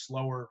generally a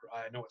slower,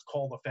 I know it's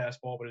called a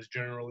fastball, but it's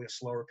generally a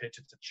slower pitch.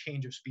 It's a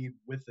change of speed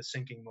with the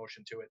sinking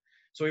motion to it.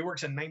 So he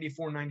works a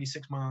 94,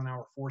 96 mile an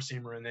hour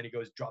four-seamer, and then he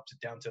drops it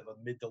down to the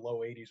mid to low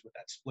 80s with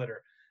that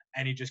splitter.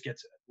 And he just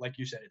gets, like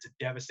you said, it's a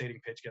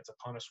devastating pitch, gets a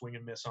ton of swing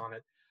and miss on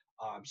it.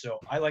 So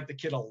I like the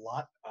kid a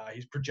lot.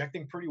 He's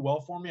projecting pretty well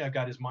for me. I've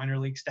got his minor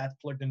league stats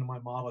plugged into my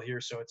model here,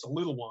 so it's a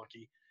little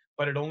wonky.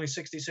 But at only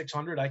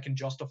 6,600, I can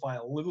justify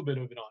a little bit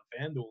of it on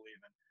FanDuel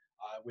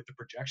even with the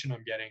projection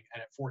I'm getting.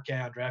 And at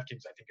 4K on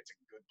DraftKings, I think it's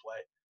a good play.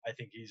 I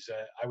think he's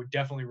I would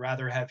definitely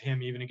rather have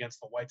him even against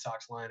the White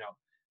Sox lineup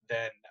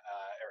than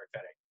Eric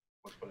Fede.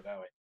 Let's put it that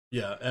way.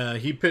 Yeah,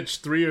 he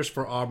pitched 3 years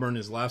for Auburn.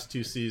 His last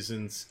 2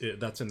 seasons,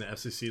 that's in the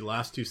FCC.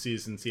 Last 2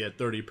 seasons, he had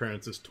 30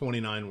 appearances,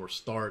 29 were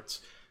starts,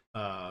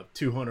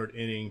 200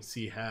 innings.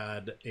 He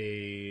had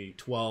a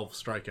 12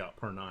 strikeout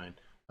per 9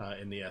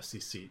 in the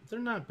SEC. They're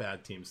not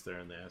bad teams there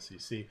in the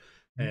SEC.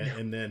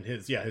 And then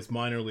his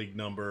minor league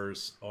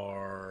numbers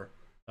are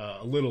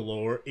a little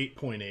lower,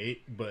 8.8,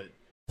 but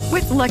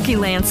With Lucky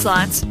Land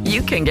Slots,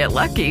 you can get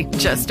lucky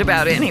just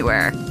about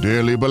anywhere.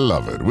 Dearly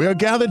beloved, we are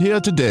gathered here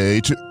today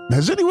to...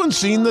 Has anyone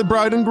seen the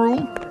bride and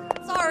groom?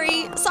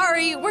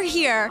 Sorry, we're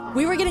here.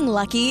 We were getting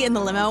lucky in the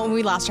limo and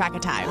we lost track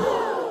of time.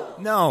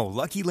 No,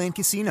 Lucky Land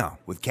Casino,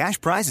 with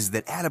cash prizes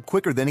that add up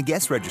quicker than a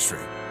guest registry.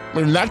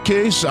 In that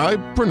case, I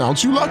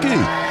pronounce you lucky.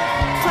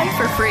 Play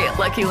for free at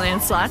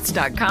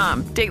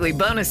LuckyLandSlots.com. Daily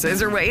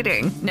bonuses are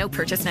waiting. No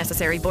purchase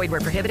necessary. Void where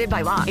prohibited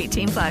by law.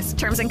 18+.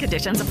 Terms and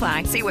conditions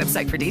apply. See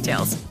website for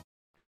details.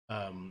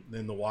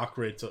 Then the walk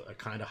rate's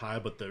kind of high,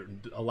 but there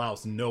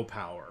allows no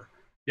power,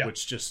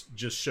 which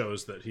just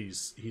shows that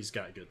he's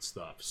got good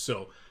stuff.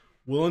 So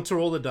willing to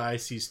roll the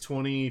dice. He's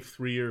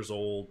 23 years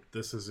old.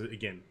 This is,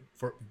 again,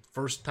 for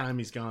first time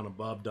he's gone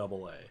above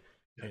Double-A,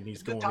 and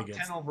he's going top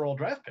against 10 overall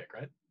draft pick,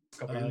 right?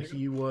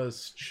 He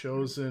was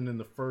chosen in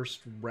the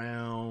first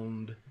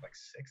round, like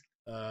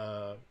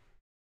 6th.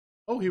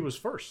 He was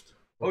first.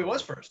 Oh, he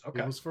was first. Okay,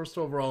 he was first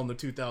overall in the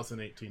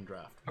 2018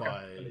 draft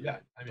by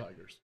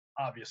Tigers.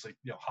 Obviously,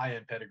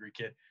 high-end pedigree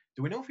kid.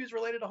 Do we know if he's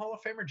related to Hall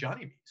of Famer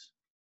Johnny Meese?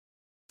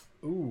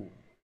 Ooh,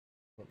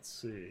 let's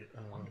see.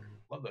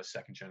 Love those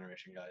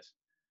second-generation guys.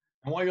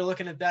 And while you're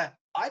looking at that,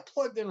 I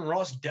plugged in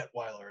Ross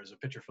Detweiler as a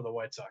pitcher for the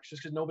White Sox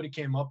just because nobody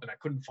came up and I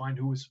couldn't find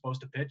who was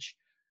supposed to pitch.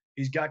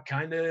 He's got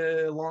kind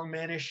of long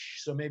manish,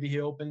 so maybe he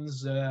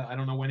opens. I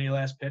don't know when he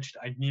last pitched.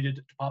 I needed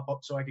it to pop up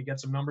so I could get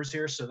some numbers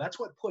here. So that's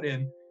what put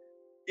in.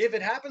 If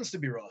it happens to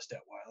be Ross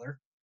Detweiler,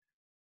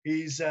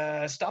 he's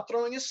stopped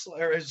throwing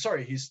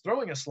he's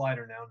throwing a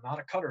slider now, not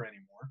a cutter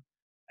anymore.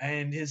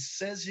 And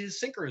says his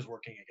sinker is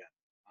working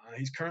again.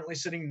 He's currently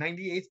sitting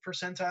 98th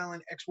percentile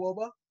in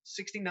xWOBA,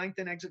 69th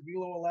in exit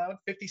velo allowed,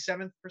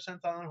 57th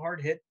percentile in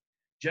hard hit,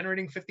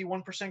 generating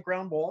 51%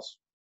 ground balls.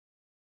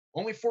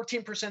 Only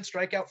 14%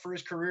 strikeout for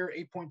his career,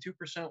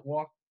 8.2%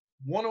 walk,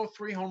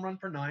 103 home run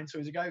per 9. So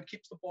he's a guy who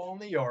keeps the ball in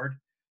the yard,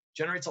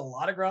 generates a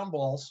lot of ground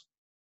balls.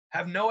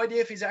 Have no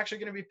idea if he's actually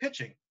going to be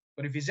pitching.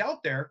 But if he's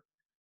out there,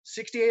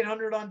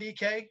 6,800 on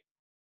DK,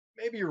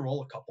 maybe you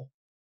roll a couple.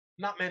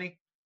 Not many,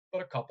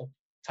 but a couple.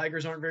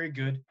 Tigers aren't very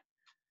good.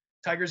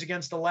 Tigers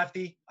against the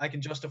lefty, I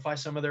can justify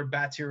some of their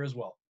bats here as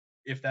well,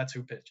 if that's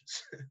who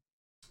pitches.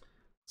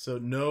 So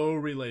no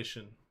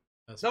relation.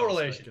 No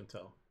relation. I can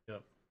tell.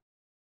 Yep.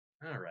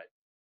 All right.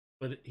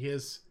 But he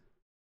is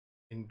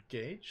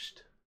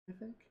engaged, I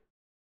think.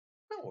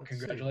 Oh, well,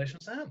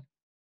 congratulations to him.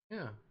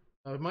 Yeah.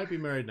 It might be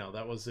married now.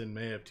 That was in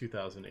May of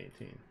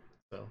 2018.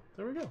 So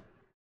there we go.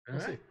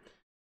 We'll see.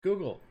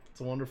 Google.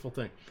 It's a wonderful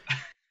thing.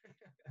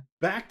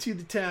 Back to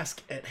the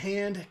task at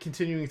hand,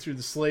 continuing through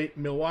the slate.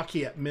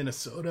 Milwaukee at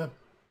Minnesota.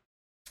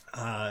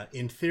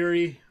 In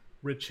theory,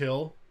 Rich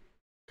Hill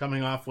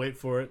coming off, wait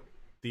for it,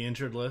 the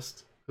injured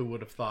list. Who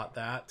would have thought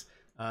that?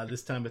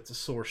 This time it's a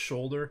sore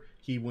shoulder.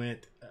 He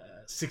went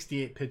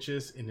 68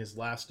 pitches in his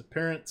last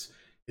appearance.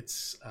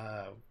 It's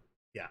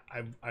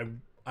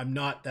I'm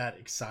not that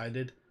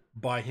excited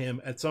by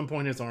him. At some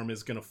point his arm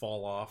is going to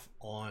fall off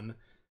on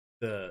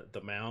the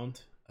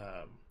mound.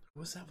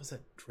 Who was that? Was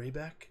that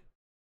Drabek?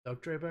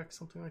 Doug Drabek?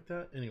 Something like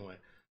that? Anyway,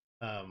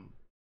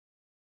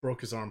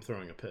 broke his arm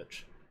throwing a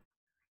pitch.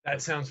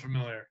 That sounds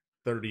familiar.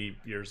 30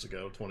 years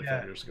ago,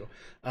 25 years ago.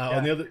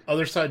 On the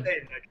other side,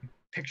 I can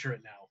picture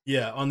it now.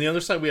 Yeah, on the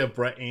other side we have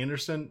Brett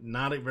Anderson.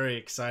 Not very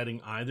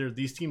exciting either.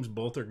 These teams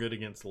both are good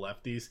against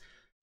lefties.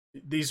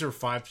 These are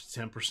 5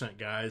 to 10%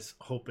 guys,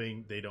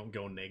 hoping they don't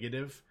go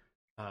negative.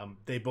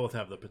 They both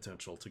have the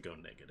potential to go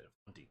negative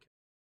on DK.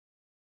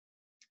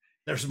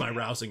 There's my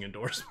rousing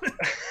endorsement.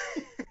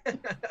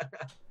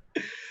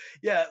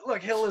 Yeah,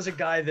 look, Hill is a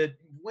guy that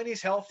when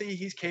he's healthy,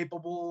 he's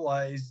capable.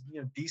 He's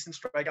decent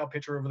strikeout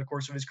pitcher over the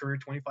course of his career,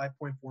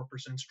 25.4%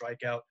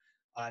 strikeout,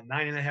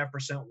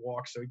 9.5%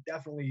 walk. So he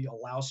definitely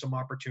allows some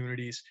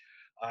opportunities.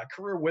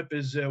 Career whip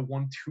is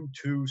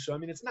 1.22. So I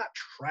mean, it's not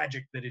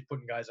tragic that he's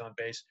putting guys on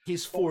base.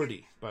 He's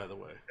 40, by the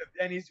way,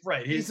 and he's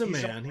right. He's a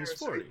man. He's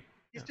 40.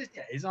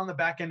 He's on the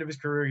back end of his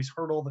career. He's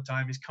hurt all the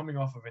time. He's coming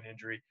off of an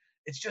injury.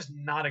 It's just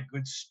not a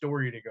good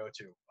story to go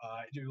to.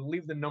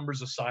 Leave the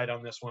numbers aside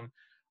on this one.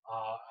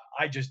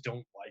 I just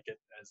don't like it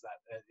as that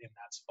in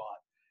that spot.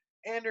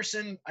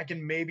 Anderson, I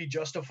can maybe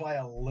justify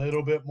a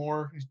little bit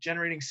more. He's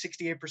generating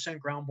 68%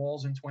 ground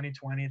balls in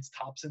 2020. It's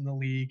tops in the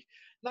league.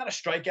 Not a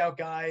strikeout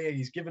guy.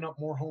 He's given up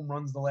more home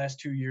runs the last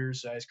 2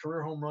 years. His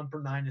career home run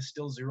per 9 is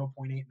still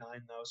 0.89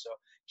 though. So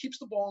keeps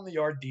the ball in the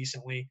yard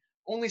decently.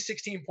 Only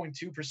 16.2%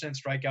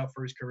 strikeout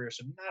for his career.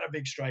 So not a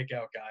big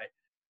strikeout guy.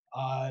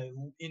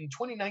 In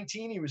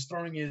 2019, he was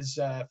throwing his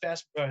sinker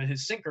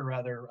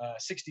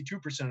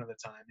 62% of the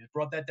time. He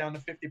brought that down to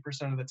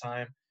 50% of the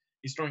time.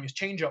 He's throwing his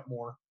changeup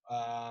more.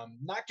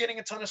 Not getting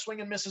a ton of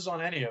swing and misses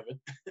on any of it.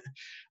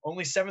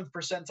 Only 7th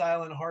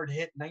percentile in hard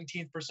hit,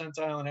 19th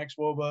percentile in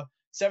xWOBA,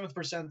 7th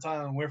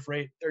percentile in whiff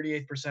rate,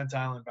 38th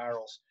percentile in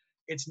barrels.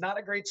 It's not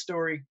a great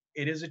story.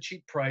 It is a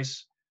cheap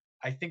price.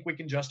 I think we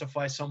can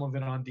justify some of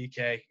it on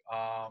DK.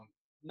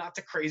 Not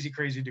to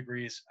crazy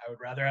degrees. I would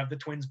rather have the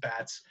Twins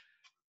bats.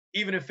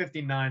 Even at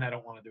 59, I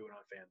don't want to do it on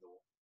FanDuel.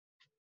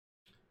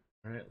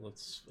 All right,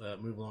 let's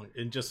move along.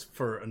 And just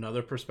for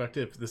another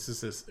perspective, this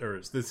is his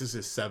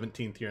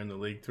 17th year in the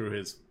league. Through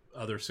his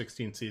other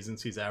 16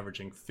 seasons, he's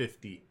averaging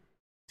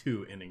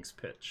 52 innings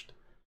pitched.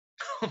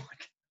 Oh my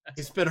God.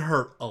 He's been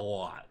hurt a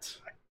lot.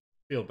 I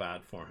feel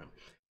bad for him.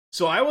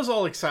 So I was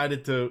all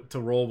excited to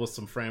roll with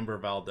some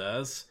Framber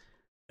Valdez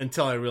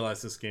until I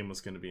realized this game was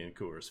going to be in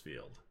Coors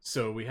Field.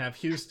 So we have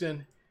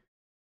Houston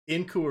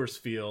in Coors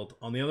Field.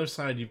 On the other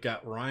side, you've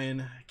got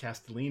Ryan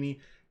Castellini.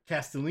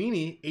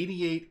 Castellini,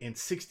 88 and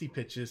 60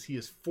 pitches. He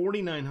is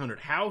 4,900.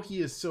 How he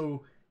is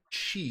so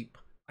cheap,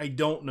 I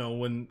don't know,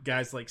 when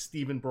guys like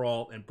Steven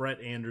Brault and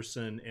Brett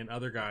Anderson and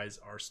other guys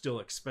are still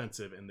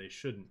expensive, and they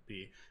shouldn't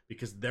be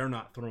because they're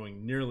not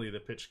throwing nearly the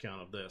pitch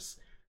count of this.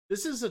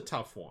 This is a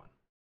tough one.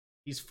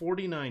 He's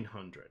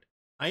 4,900.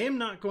 I am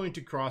not going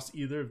to cross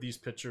either of these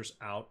pitchers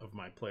out of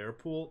my player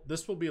pool.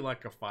 This will be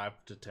like a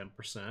 5 to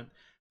 10%.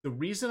 The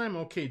reason I'm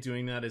okay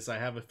doing that is I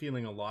have a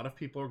feeling a lot of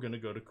people are going to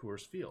go to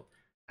Coors Field,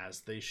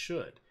 as they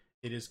should.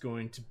 It is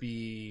going to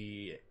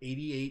be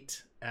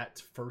 88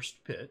 at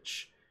first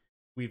pitch.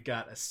 We've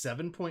got a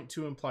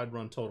 7.2 implied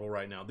run total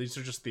right now. These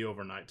are just the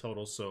overnight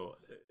totals, so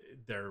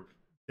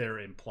they're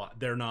implied.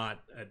 They're not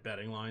at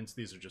betting lines.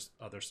 These are just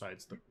other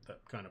sites that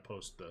kind of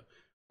post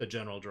the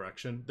general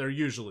direction. They're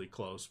usually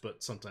close,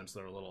 but sometimes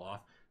they're a little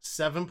off.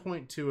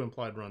 7.2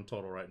 implied run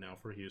total right now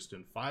for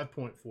Houston,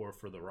 5.4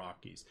 for the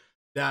Rockies.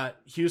 That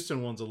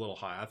Houston one's a little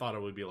high. I thought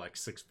it would be like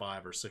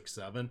 6.5 or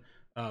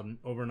 6.7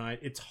 overnight.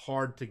 It's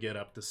hard to get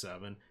up to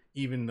 7,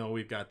 even though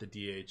we've got the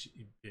DH,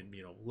 and,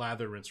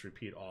 lather, rinse,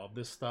 repeat, all of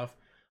this stuff.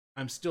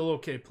 I'm still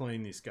okay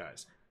playing these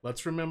guys.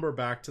 Let's remember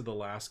back to the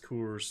last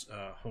Coors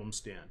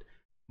homestand.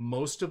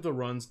 Most of the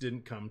runs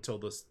didn't come till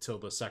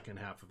the second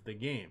half of the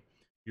game.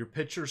 Your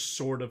pitchers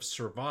sort of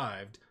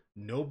survived.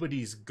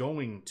 Nobody's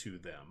going to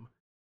them,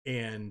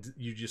 and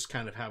you just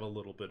kind of have a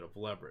little bit of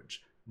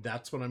leverage.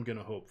 That's what I'm going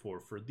to hope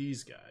for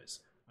these guys.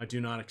 I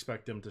do not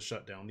expect them to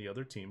shut down the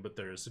other team, but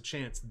there is a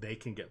chance they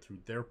can get through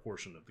their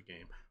portion of the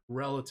game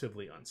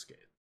relatively unscathed.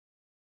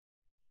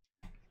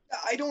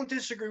 I don't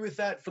disagree with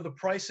that. For the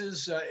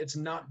prices, it's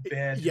not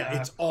bad. Yeah,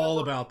 it's all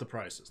about the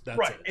prices. That's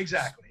right. It.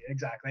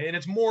 Exactly. And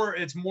it's more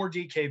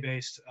DK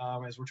based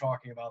as we're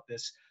talking about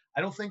this.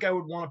 I don't think I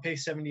would want to pay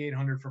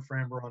 $7,800 for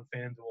Framber on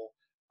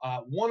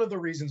FanDuel. One of the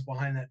reasons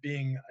behind that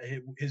being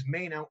his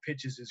main out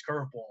pitch is his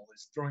curveball.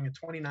 Is throwing it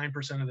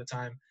 29% of the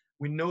time.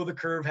 We know the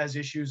curve has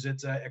issues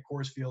at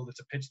Coors Field. It's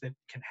a pitch that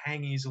can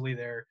hang easily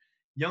there.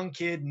 Young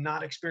kid,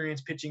 not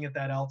experienced pitching at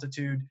that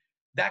altitude.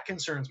 That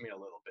concerns me a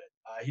little bit.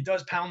 He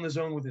does pound the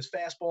zone with his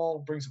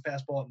fastball, brings a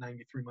fastball at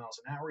 93 miles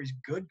an hour. He's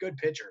a good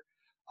pitcher.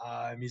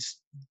 He's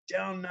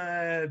down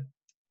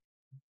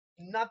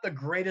not the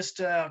greatest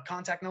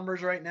contact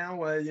numbers right now.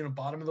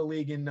 Bottom of the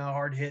league in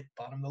hard hit,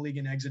 bottom of the league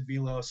in exit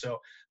velo. So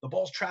the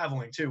ball's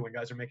traveling too when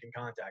guys are making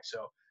contact.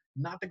 So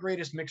not the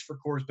greatest mix for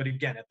Coors, but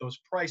again, at those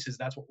prices,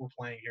 that's what we're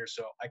playing here.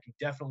 So I can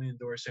definitely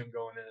endorse him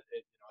going at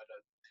a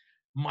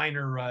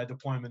minor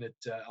deployment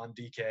on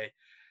DK.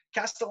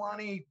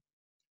 Castellani,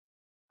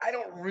 I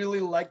don't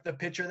really like the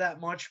pitcher that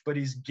much, but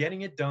he's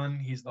getting it done.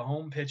 He's the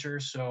home pitcher,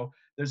 so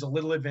there's a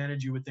little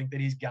advantage. You would think that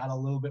he's got a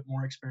little bit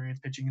more experience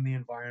pitching in the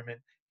environment.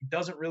 He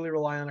doesn't really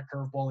rely on a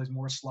curveball. He's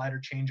more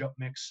slider changeup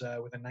mix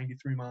with a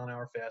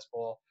 93-mile-an-hour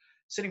fastball.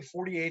 Sitting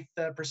 48th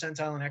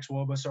percentile in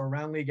xWOBA, so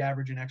around league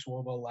average in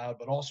xWOBA allowed,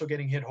 but also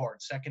getting hit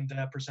hard. Second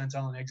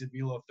percentile in exit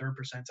velo, third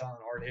percentile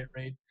in hard hit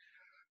rate.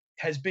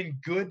 Has been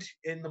good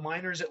in the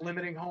minors at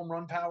limiting home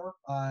run power.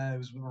 It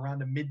was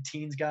around a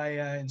mid-teens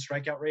guy in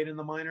strikeout rate in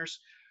the minors.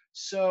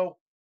 So,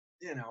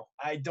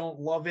 I don't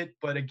love it,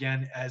 but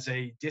again, as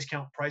a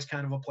discount price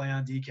kind of a play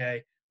on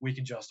DK, we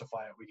can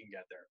justify it. We can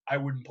get there. I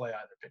wouldn't play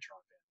either pitcher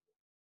on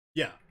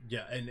FanDuel.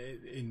 Yeah,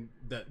 and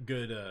that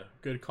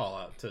good call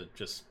out to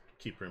just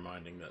keep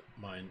reminding that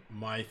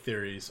my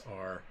theories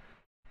are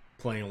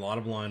playing a lot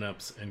of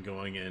lineups and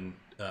going in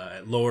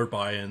at lower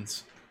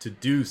buy-ins to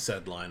do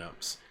said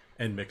lineups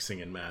and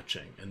mixing and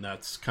matching, and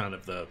that's kind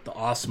of the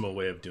Osmo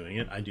way of doing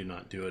it. I do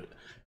not do it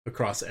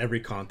across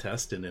every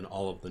contest and in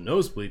all of the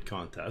nosebleed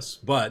contests,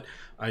 but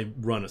I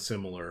run a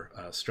similar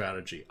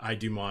strategy. I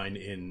do mine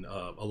in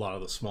a lot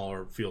of the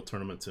smaller field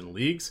tournaments and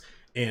leagues,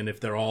 and if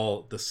they're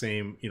all the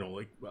same,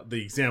 like the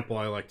example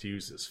I like to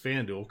use is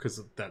FanDuel, because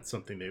that's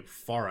something they've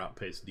far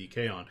outpaced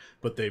DK on,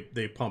 but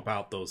they pump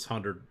out those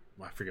 100,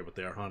 I forget what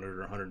they are, 100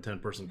 or 110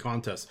 person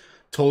contests,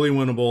 totally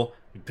winnable.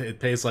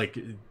 It pays like,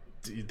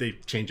 they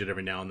change it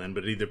every now and then,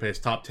 but it either pays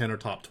top 10 or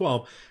top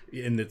 12,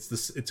 and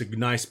it's a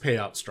nice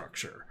payout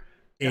structure.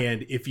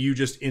 And if you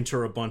just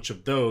enter a bunch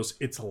of those,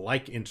 it's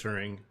like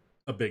entering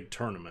a big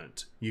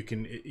tournament. You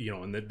can,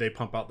 and they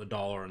pump out the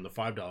 $1 and the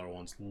 $5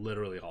 ones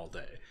literally all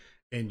day.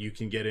 And you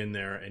can get in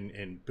there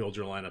and build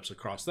your lineups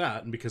across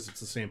that. And because it's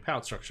the same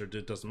payout structure,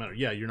 it doesn't matter.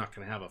 Yeah, you're not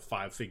going to have a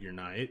 5-figure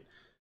night,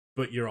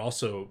 but you're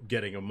also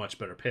getting a much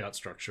better payout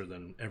structure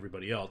than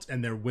everybody else.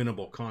 And they're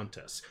winnable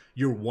contests.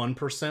 Your 1%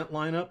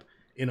 lineup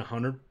in a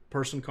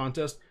 100-person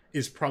contest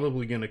is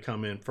probably going to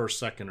come in first,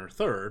 second, or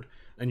third.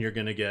 And you're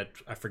going to get,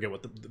 I forget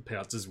what the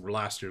payouts is.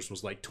 Last year's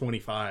was like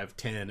 25,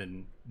 10,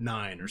 and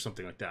 9 or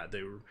something like that.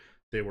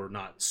 They were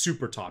not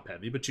super top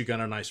heavy, but you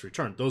got a nice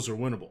return. Those are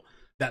winnable.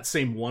 That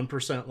same 1%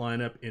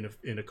 lineup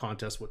in a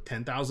contest with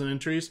 10,000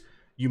 entries,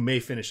 you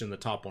may finish in the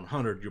top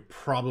 100. You're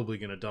probably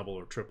going to double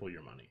or triple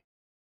your money.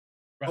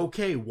 Right.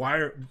 Okay,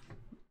 why?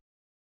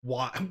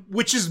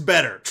 Which is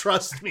better?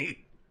 Trust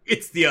me,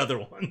 it's the other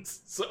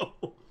ones. So.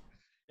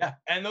 Yeah,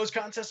 and those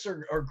contests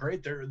are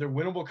great. They're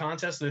winnable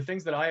contests. They're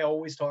things that I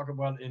always talk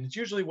about, and it's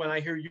usually when I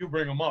hear you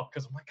bring them up,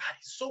 because I'm like, God,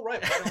 he's so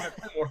right. Why don't I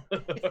play more?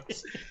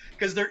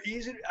 Because they're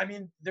easy.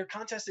 They're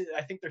contests.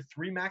 I think they're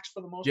 3 max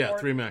for the most part. Yeah,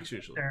 3 max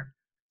usually.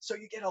 So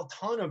you get a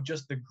ton of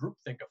just the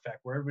groupthink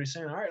effect, where everybody's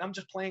saying, all right, I'm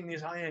just playing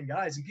these high-end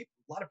guys, and a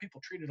lot of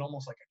people treat it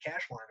almost like a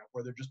cash lineup,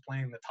 where they're just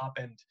playing the top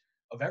end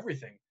of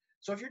everything.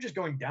 So if you're just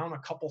going down a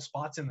couple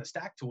spots in the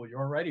stack tool, you're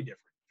already different.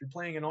 If you're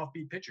playing an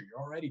offbeat pitcher,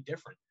 you're already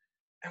different.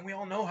 And we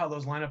all know how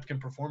those lineups can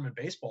perform in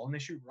baseball, and they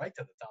shoot right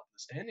to the top of the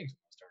standings in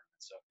those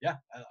tournaments. So, yeah,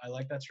 I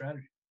like that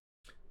strategy.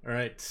 All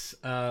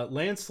right.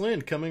 Lance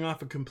Lynn coming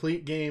off a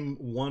complete game,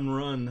 1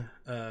 run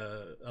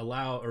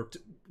allowed, or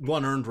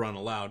 1 earned run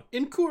allowed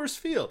in Coors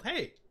Field.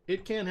 Hey,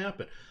 it can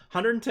happen.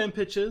 110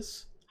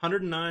 pitches,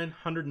 109,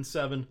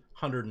 107,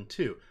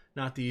 102.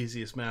 Not the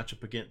easiest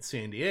matchup against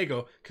San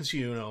Diego, because,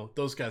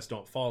 those guys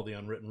don't follow the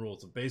unwritten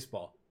rules of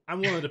baseball.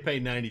 I'm willing to pay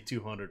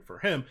 $9,200 for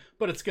him,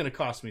 but it's going to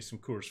cost me some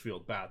Coors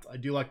Field bats. I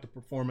do like the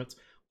performance.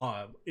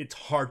 It's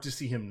hard to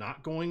see him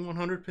not going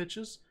 100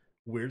 pitches.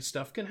 Weird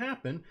stuff can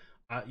happen.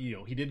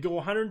 He did go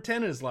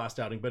 110 in his last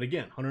outing, but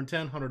again,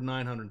 110, 109,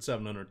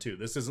 107, 102.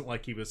 This isn't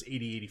like he was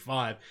 80,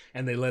 85,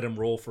 and they let him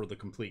roll for the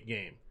complete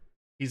game.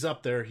 He's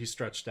up there. He's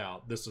stretched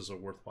out. This is a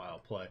worthwhile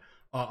play.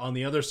 On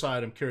the other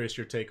side, I'm curious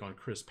your take on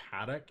Chris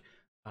Paddock.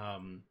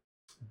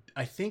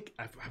 I think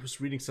I was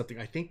reading something.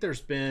 I think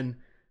there's been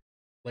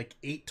like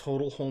 8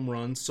 total home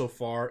runs so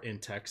far in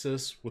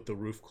Texas with the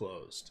roof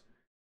closed.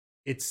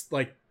 It's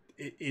like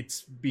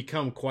it's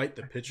become quite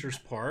the pitcher's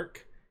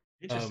park.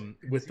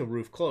 With the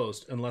roof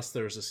closed, unless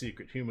there's a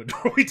secret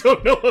humidor we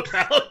don't know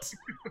about.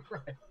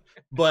 Right.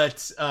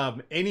 But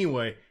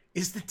anyway,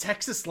 is the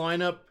Texas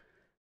lineup,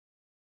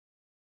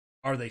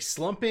 are they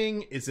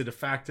slumping? Is it a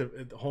fact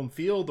of the home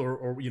field,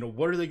 or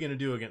what are they going to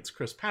do against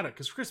Chris Paddock?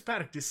 Because Chris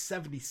Paddock is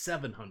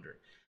 7,700.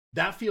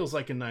 That feels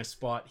like a nice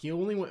spot. He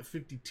only went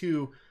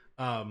 52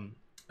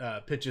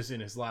 pitches in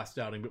his last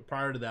outing, but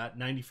prior to that,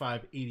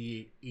 95,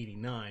 88,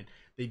 89.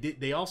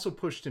 They also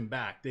pushed him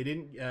back. They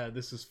didn't.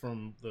 This is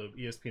from the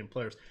ESPN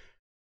players.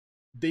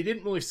 They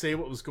didn't really say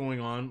what was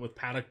going on with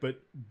Paddock,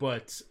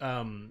 but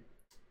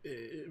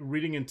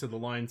reading into the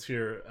lines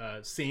here,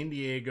 San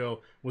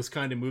Diego was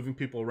kind of moving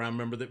people around.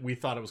 Remember that we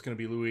thought it was going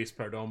to be Luis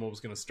Perdomo was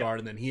going to start,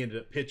 and then he ended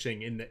up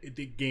pitching in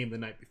the game the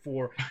night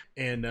before,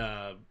 and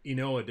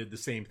Inoa did the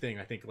same thing.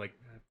 I think like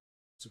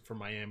for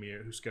Miami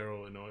or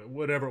Husquero,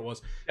 whatever it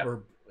was,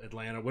 or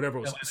Atlanta, whatever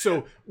it was.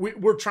 So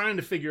we're trying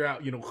to figure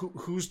out,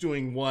 who's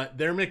doing what.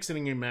 They're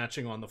mixing and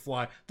matching on the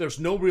fly. There's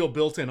no real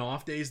built-in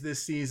off days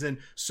this season.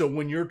 So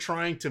when you're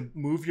trying to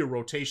move your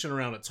rotation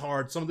around, it's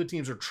hard. Some of the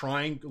teams are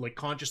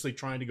consciously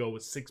trying to go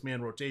with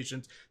 6-man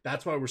rotations.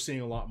 That's why we're seeing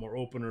a lot more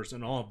openers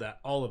and all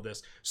of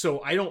this.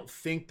 So I don't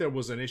think there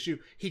was an issue.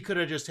 He could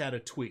have just had a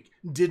tweak,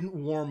 didn't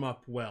warm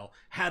up well,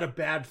 had a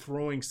bad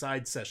throwing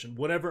side session,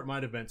 whatever it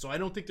might have been. So I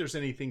don't think there's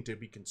anything to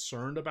be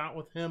concerned about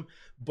with him,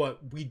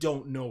 but we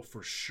don't know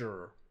for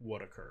sure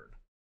what occurred.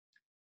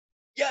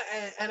 Yeah,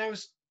 and I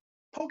was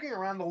poking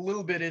around a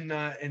little bit in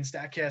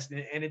StatCast,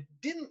 and it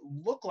didn't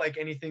look like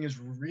anything has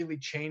really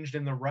changed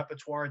in the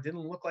repertoire. It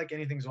didn't look like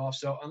anything's off.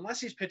 So unless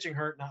he's pitching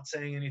hurt, not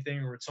saying anything,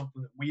 or it's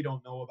something that we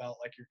don't know about,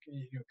 like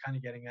you're kind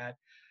of getting at,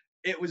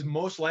 it was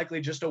most likely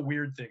just a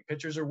weird thing.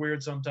 Pitchers are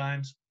weird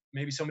sometimes.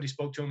 Maybe somebody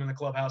spoke to him in the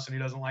clubhouse and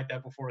he doesn't like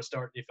that before a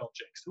start and he felt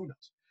jinxed. Who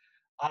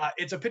knows?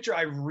 It's a pitcher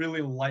I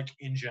really like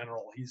in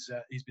general. He's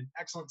been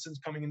excellent since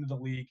coming into the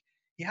league.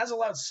 He has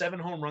allowed 7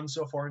 home runs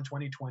so far in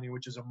 2020,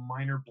 which is a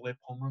minor blip.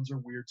 Home runs are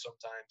weird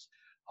sometimes.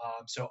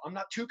 So I'm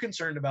not too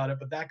concerned about it,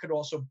 but that could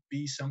also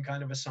be some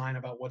kind of a sign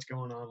about what's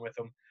going on with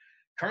him.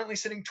 Currently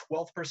sitting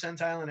 12th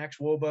percentile in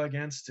xWOBA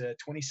against,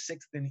 26th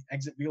in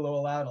exit velo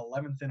allowed,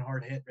 11th in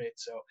hard hit rate.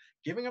 So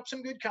giving up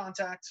some good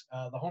contact.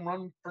 The home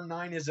run per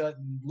 9 is a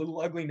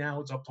little ugly now.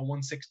 It's up to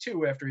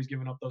 162 after he's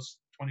given up those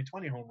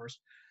 2020 homers.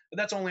 But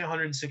that's only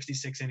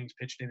 166 innings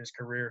pitched in his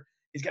career.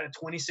 He's got a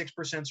 26%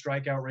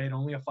 strikeout rate,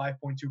 only a 5.2%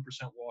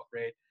 walk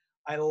rate.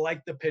 I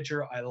like the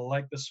pitcher. I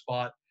like the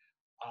spot.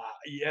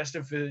 You asked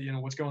if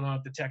what's going on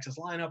with the Texas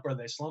lineup. Are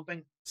they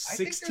slumping?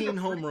 16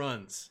 home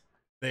runs.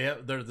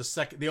 They're the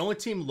second. The only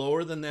team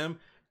lower than them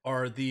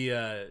are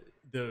the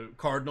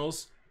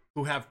Cardinals,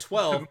 who have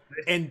 12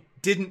 and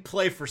didn't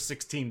play for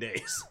 16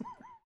 days.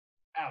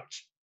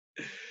 Ouch.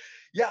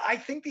 Yeah, I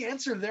think the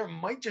answer there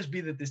might just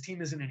be that this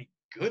team isn't any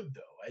good,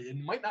 though. It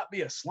might not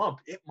be a slump.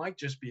 It might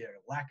just be a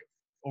lack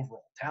of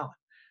overall talent.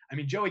 I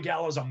mean, Joey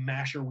Gallo's a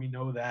masher. We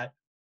know that.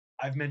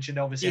 I've mentioned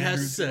Elvis Andrus. He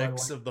has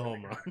 6 of the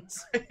home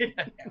runs.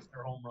 Half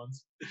their home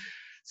runs.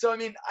 So, I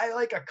mean, I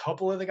like a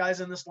couple of the guys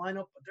in this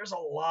lineup, but there's a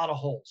lot of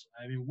holes.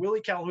 I mean,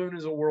 Willie Calhoun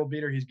is a world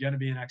beater. He's going to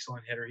be an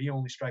excellent hitter. He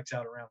only strikes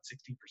out around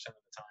 16% of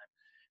the time.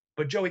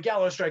 But Joey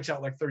Gallo strikes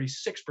out like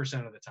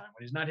 36% of the time.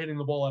 When he's not hitting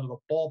the ball out of the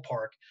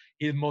ballpark,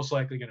 he's most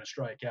likely going to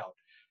strike out.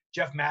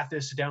 Jeff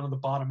Mathis down at the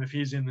bottom, if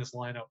he's in this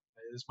lineup,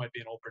 this might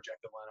be an old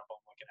projected lineup I'm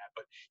looking at.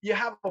 But you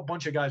have a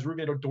bunch of guys.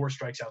 Ruben Odor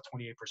strikes out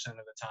 28% of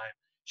the time.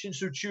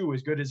 Shin-Soo Choo,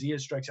 as good as he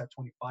is, strikes out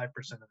 25% of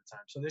the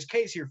time. So there's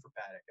case here for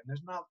Paddock, and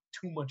there's not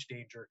too much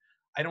danger.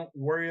 I don't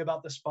worry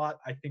about the spot.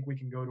 I think we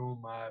can go to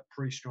him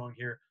pretty strong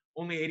here.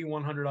 Only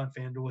 8,100 on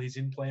FanDuel. He's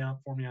in play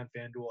for me on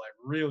FanDuel. I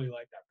really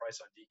like that price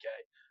on DK.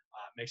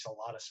 Makes a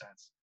lot of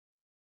sense.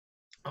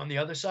 On the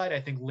other side, I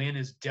think Lynn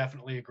is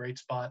definitely a great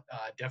spot,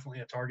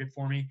 definitely a target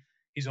for me.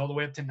 He's all the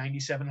way up to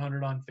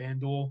 9,700 on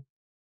FanDuel.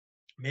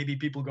 Maybe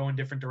people go in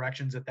different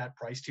directions at that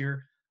price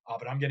tier,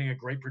 but I'm getting a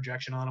great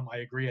projection on him. I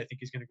agree. I think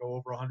he's going to go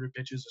over 100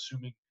 pitches,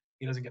 assuming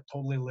he doesn't get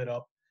totally lit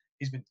up.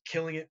 He's been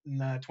killing it in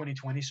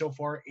 2020 so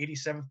far.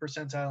 87th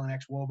percentile in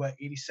xWOBA,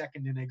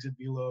 82nd in exit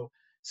velo,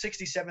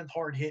 67th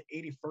hard hit,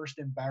 81st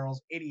in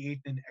barrels,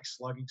 88th in X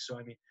slugging. So,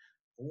 I mean,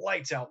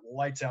 lights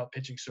out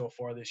pitching so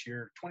far this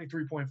year.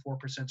 23.4%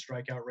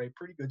 strikeout rate,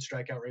 pretty good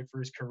strikeout rate for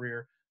his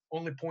career.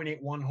 Only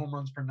 0.81 home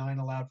runs per 9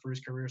 allowed for his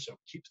career, so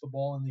keeps the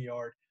ball in the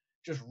yard.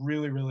 Just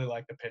really, really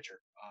like the pitcher.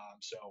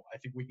 So I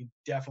think we can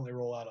definitely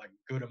roll out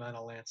a good amount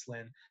of Lance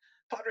Lynn.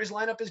 Padres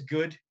lineup is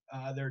good.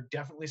 There are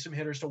definitely some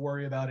hitters to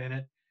worry about in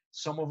it.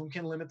 Some of them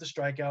can limit the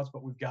strikeouts,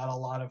 but we've got a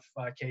lot of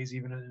Ks,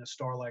 even in a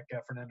star like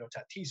Fernando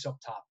Tatis up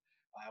top.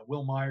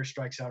 Will Myers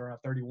strikes out around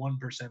 31%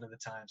 of the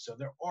time. So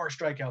there are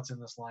strikeouts in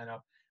this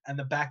lineup, and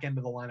the back end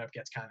of the lineup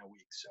gets kind of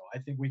weak. So I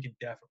think we can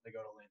definitely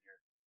go to Lynn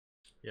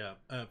here.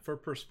 Yeah. For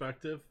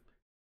perspective,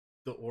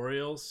 the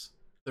Orioles,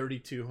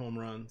 32 home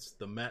runs,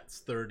 the Mets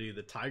 30,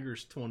 the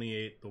Tigers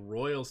 28, the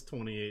Royals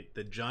 28,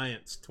 the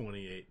Giants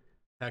 28,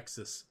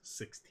 Texas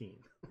 16.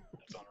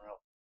 That's unreal.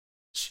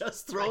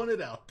 Just throwing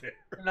it out there.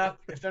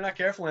 If they're not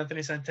careful,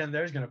 Anthony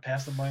Santander is going to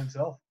pass them by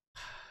himself.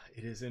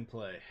 It is in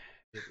play.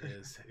 It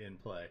is in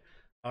play.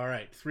 All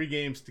right, 3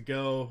 games to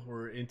go.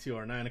 We're into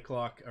our 9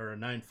 o'clock or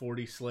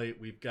 9:40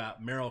 slate. We've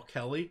got Merrill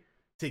Kelly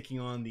taking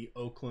on the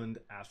Oakland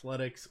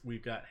Athletics.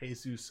 We've got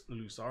Jesus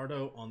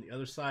Luzardo on the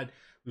other side.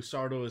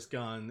 Luzardo has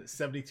gone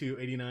 72,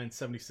 89,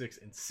 76,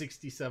 and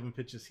 67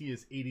 pitches. He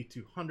is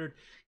 8,200.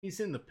 He's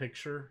in the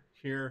picture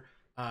here.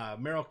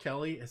 Merrill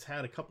Kelly has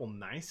had a couple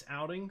nice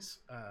outings.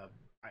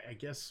 I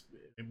guess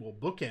it will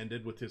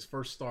bookended with his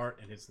first start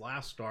and his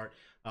last start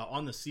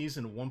on the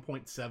season.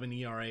 1.7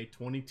 ERA,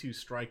 22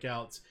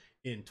 strikeouts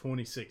in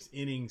 26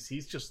 innings.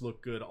 He's just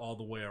looked good all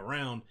the way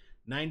around.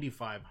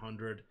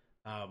 9,500.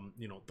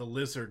 The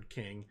Lizard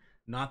King,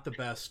 not the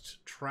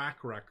best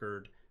track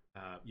record.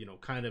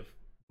 Kind of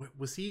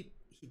was he?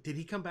 Did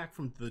he come back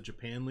from the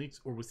Japan leagues,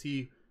 or was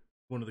he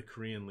one of the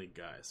Korean league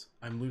guys?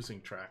 I'm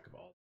losing track of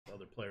all the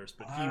other players,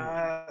 but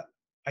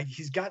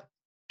he's got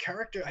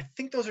character. I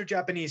think those are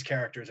Japanese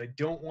characters. I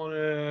don't want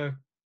to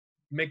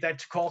make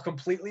that call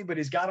completely, but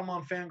he's got them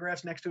on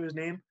Fangraphs next to his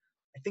name.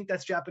 I think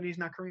that's Japanese,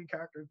 not Korean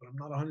characters, but I'm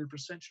not 100%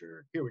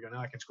 sure. Here we go.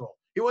 Now I can scroll.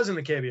 He was in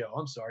the KBO.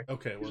 I'm sorry.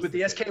 Okay. He was with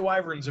the SK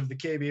Wyverns of the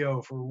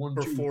KBO for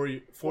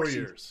 4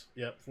 years.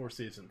 Yep, 4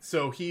 seasons.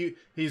 So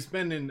he's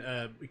been in.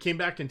 Came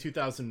back in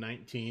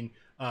 2019.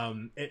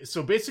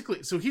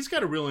 So he's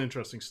got a real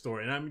interesting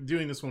story, and I'm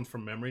doing this one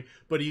from memory.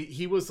 But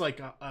he was like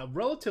a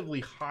relatively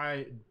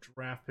high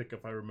draft pick,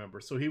 if I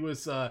remember. So he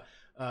was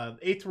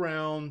 8th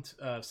round,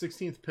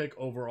 16th pick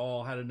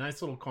overall. Had a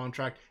nice little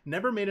contract.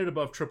 Never made it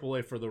above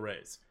AAA for the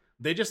Rays.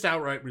 They just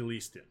outright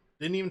released him.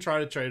 Didn't even try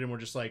to trade him. We're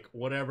just like,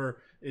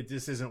 whatever.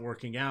 This isn't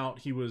working out.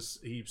 He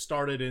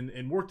started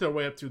and worked their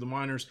way up through the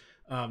minors.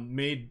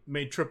 Made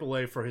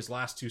AAA for his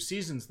last 2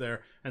 seasons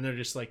there, and they're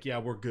just like, yeah,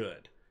 we're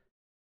good.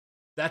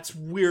 That's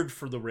weird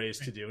for the Rays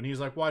to do. And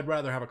he's like, well, I'd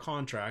rather have a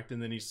contract. And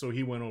then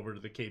he went over to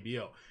the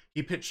KBO.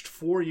 He pitched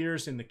 4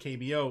 years in the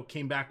KBO,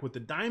 came back with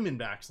the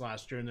Diamondbacks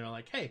last year, and they're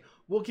like, hey,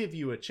 we'll give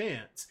you a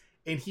chance.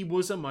 And he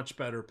was a much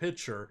better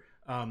pitcher.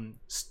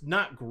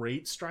 Not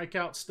great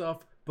strikeout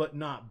stuff, but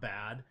not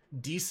bad.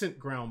 Decent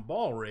ground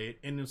ball rate.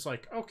 And it's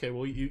like, okay,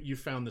 well, you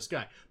found this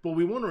guy. But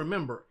we want to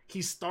remember,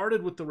 he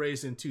started with the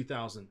Rays in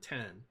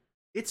 2010.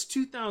 It's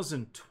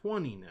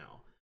 2020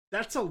 now.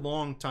 That's a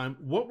long time.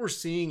 What we're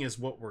seeing is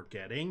what we're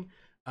getting.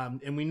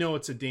 And we know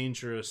it's a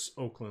dangerous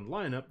Oakland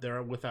lineup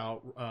there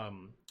without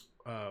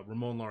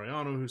Ramon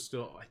Laureano, who's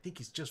still, I think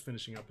he's just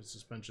finishing up his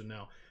suspension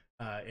now.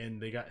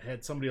 And they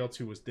had somebody else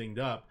who was dinged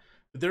up.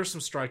 But there's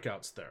some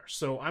strikeouts there.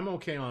 So I'm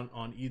okay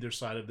on either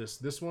side of this.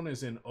 This one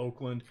is in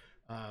Oakland.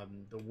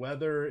 The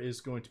weather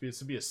is going to be,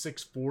 it's going to be a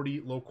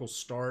 6:40 local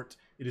start.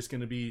 It is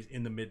going to be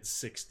in the mid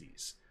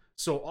 60s.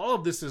 So all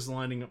of this is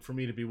lining up for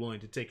me to be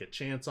willing to take a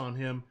chance on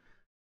him.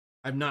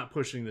 I'm not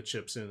pushing the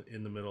chips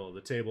in the middle of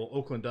the table.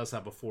 Oakland does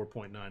have a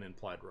 4.9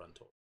 implied run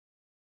total.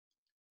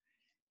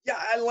 Yeah,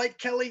 I like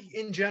Kelly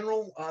in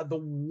general. The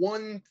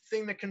one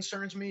thing that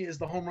concerns me is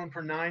the home run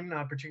per 9,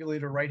 particularly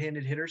to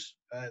right-handed hitters.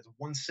 It's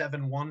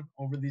 171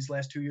 over these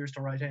last 2 years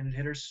to right-handed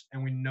hitters,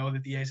 and we know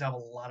that the A's have a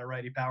lot of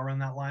righty power in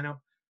that lineup.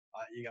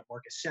 You got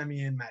Marcus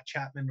Semien, Matt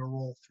Chapman to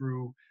roll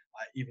through.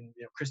 Even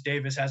Chris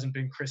Davis hasn't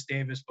been Chris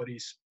Davis, but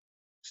he's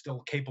still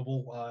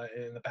capable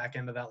in the back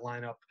end of that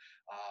lineup.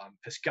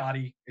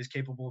 Piscotty is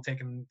capable of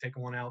taking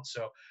one out.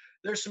 So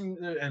there's some,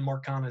 and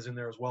Mark Canha's in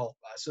there as well.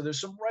 So there's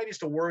some righties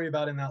to worry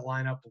about in that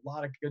lineup. A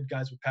lot of good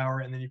guys with power,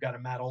 and then you've got a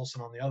Matt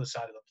Olson on the other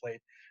side of the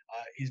plate.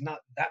 He's not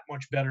that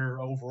much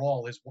better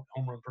overall. His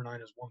home run per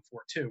 9 is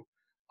 142.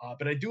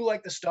 But I do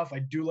like the stuff. I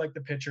do like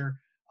the pitcher.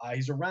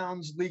 He's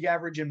around league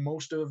average in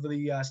most of the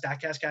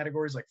StatCast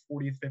categories, like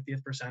 40th,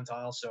 50th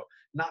percentile. So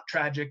not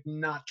tragic,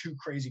 not too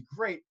crazy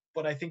great,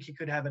 but I think he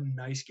could have a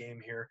nice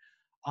game here.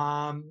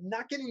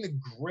 Not getting the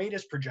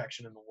greatest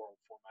projection in the world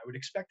for him. I would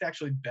expect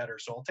actually better.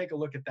 So I'll take a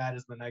look at that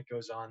as the night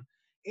goes on.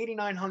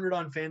 8,900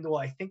 on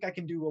FanDuel. I think I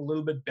can do a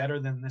little bit better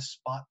than this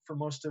spot for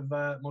most of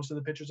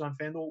the pitchers on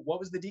FanDuel. What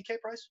was the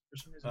DK price for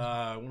some reason?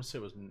 I want to say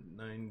it was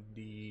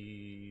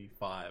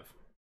 95.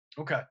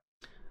 Okay.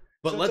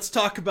 But so let's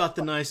talk about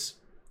the nice.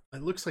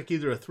 It looks like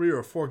either a 3 or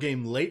a 4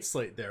 game late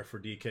slate there for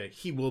DK.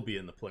 He will be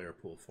in the player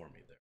pool for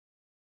me there.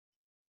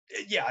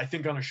 Yeah, I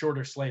think on a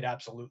shorter slate,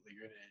 absolutely.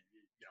 You're gonna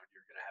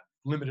have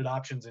limited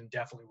options and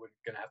definitely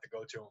gonna have to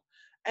go to him.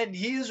 And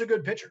he is a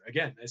good pitcher.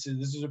 Again, this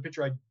is a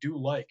pitcher I do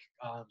like.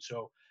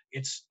 So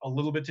it's a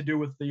little bit to do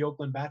with the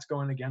Oakland bats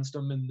going against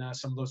him and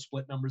some of those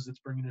split numbers that's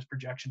bringing his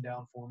projection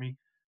down for me.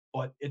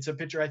 but it's a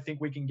pitcher I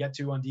think we can get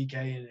to on DK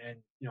and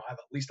have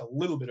at least a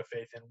little bit of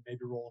faith in. Maybe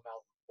roll him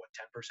out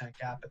 10%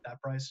 cap at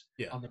that price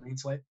on the main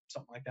slate,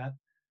 something like that.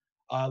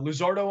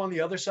 Luzardo on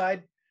the other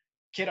side,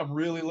 kid, I'm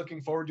really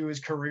looking forward to his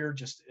career.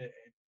 Just an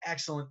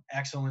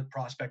excellent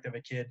prospect of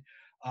a kid.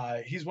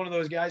 He's one of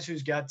those guys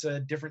who's got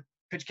different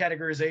pitch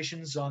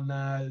categorizations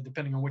on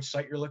depending on which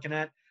site you're looking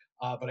at.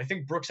 But I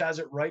think Brooks has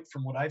it right.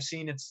 From what I've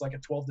seen, it's like a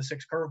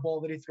 12-6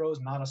 curveball that he throws,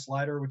 not a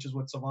slider, which is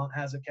what Savant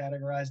has it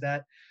categorized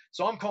at.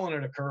 So I'm calling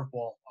it a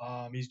curveball.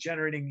 He's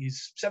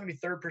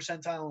 73rd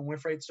percentile in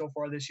whiff rate so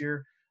far this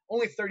year,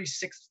 only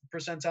 36th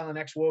percentile in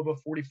xWOBA,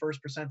 41st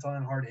percentile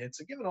in hard hits,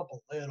 so giving up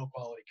a little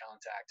quality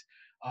contact.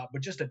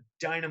 But just a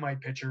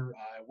dynamite pitcher.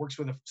 Works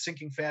with a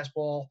sinking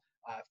fastball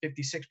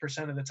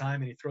 56% of the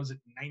time, and he throws it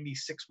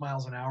 96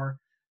 miles an hour.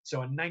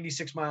 So a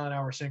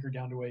 96-mile-an-hour sinker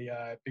down to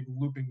a big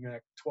looping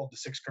 12-6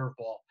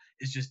 curveball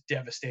is just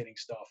devastating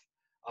stuff.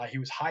 He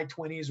was high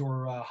 20s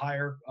or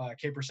higher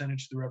K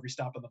percentage through every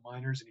stop of the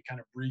minors, and he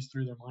kind of breezed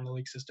through their minor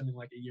league system in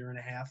like a year and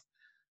a half.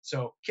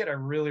 So kid I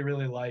really,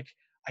 really like.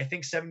 I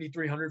think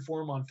 7,300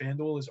 for him on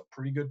FanDuel is a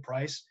pretty good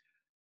price.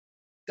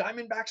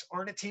 Diamondbacks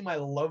aren't a team I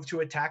love to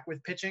attack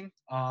with pitching,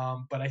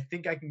 but I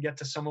think I can get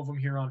to some of them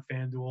here on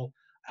FanDuel.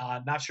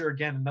 Not sure,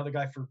 again, another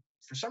guy for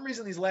some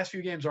reason these last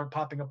few games aren't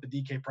popping up the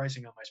DK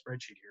pricing on my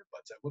spreadsheet here,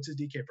 but what's his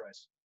DK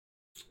price?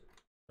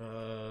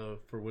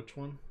 For which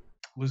one?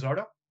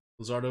 Luzardo?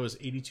 Luzardo is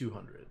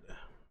 8,200.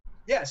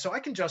 Yeah, so I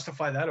can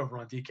justify that over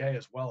on DK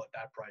as well at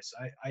that price.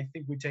 I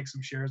think we take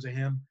some shares of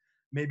him,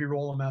 maybe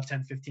roll him out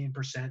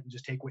 10-15% and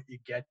just take what you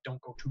get.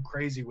 Don't go too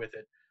crazy with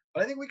it.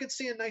 But I think we could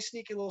see a nice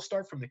sneaky little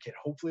start from the kid.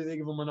 Hopefully they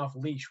give him enough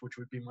leash, which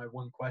would be my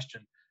one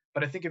question.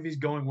 But I think if he's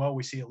going well,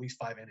 we see at least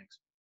 5 innings.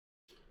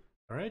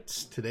 All right,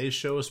 today's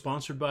show is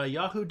sponsored by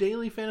Yahoo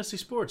Daily Fantasy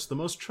Sports, the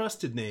most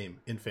trusted name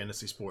in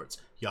fantasy sports.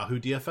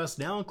 Yahoo DFS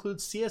now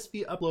includes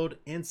CSV upload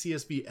and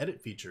CSV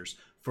edit features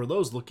for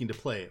those looking to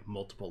play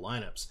multiple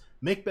lineups.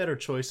 Make better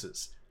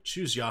choices.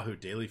 Choose Yahoo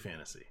Daily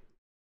Fantasy.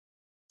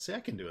 See,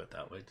 I can do it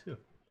that way too.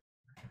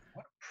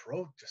 What a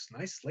pro. Just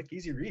nice, slick,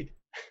 easy read.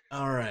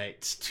 All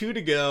right, 2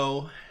 to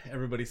go.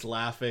 Everybody's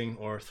laughing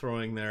or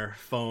throwing their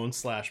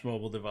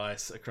phone/mobile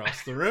device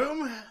across the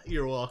room.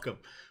 You're welcome.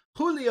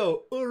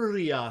 Julio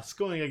Urias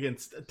going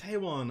against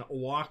Taijuan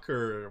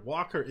Walker.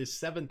 Walker is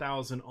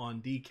 7,000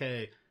 on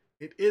DK.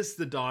 It is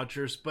the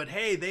Dodgers, but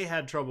hey, they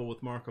had trouble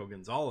with Marco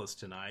Gonzalez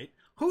tonight.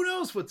 Who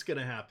knows what's going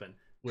to happen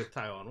with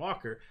Taijuan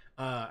Walker?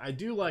 I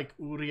do like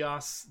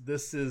Urias.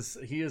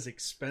 He is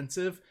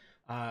expensive,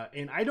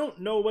 and I don't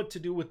know what to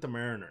do with the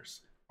Mariners.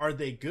 Are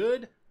they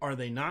good? Are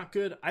they not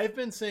good? I've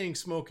been saying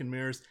smoke and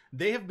mirrors.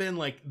 They have been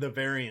like the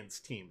variance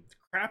team.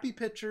 Crappy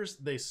pitchers,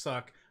 they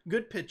suck.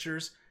 Good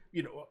pitchers,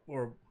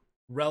 or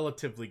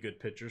relatively good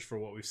pitchers for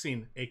what we've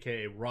seen,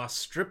 aka Ross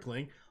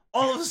Stripling,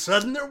 all of a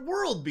sudden they're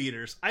world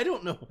beaters. I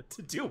don't know what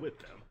to do with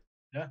them.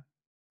 Yeah.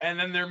 And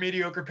then their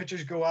mediocre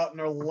pitchers go out and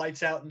they're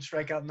lights out and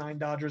strike out 9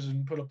 Dodgers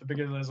and put up the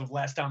biggest, as of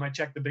last time I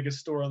checked, the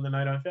biggest score on the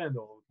night on FanDuel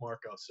with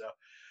Marco. So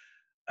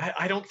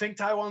I don't think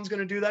Taijuan's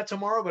going to do that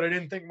tomorrow, but I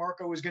didn't think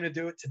Marco was going to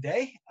do it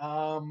today.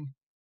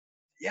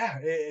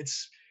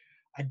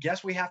 I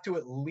guess we have to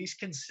at least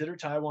consider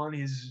Taijuan.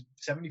 He's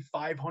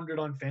 7,500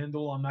 on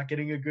FanDuel. I'm not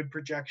getting a good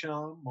projection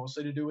on him,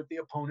 mostly to do with the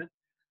opponent.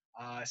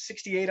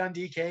 68 on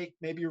DK.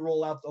 Maybe you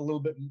roll out a little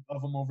bit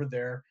of him over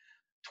there.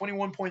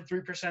 21.3%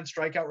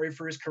 strikeout rate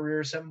for his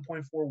career,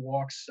 7.4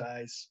 walks.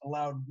 He's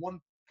allowed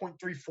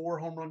 1.34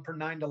 home run per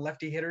 9 to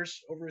lefty hitters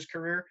over his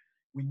career.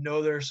 We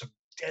know there are some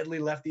deadly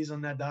lefties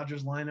on that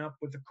Dodgers lineup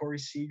with the Corey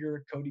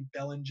Seager, Cody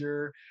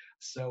Bellinger.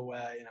 So,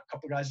 a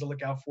couple of guys to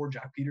look out for.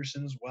 Jock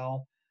Peterson as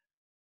well.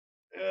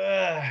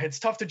 It's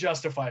tough to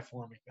justify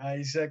for me.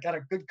 He's got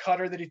a good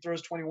cutter that he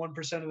throws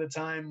 21% of the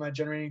time,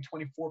 generating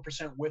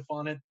 24% whiff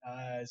on it.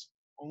 He's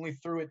only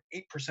threw it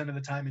 8% of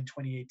the time in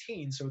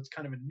 2018, so it's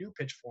kind of a new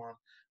pitch for him.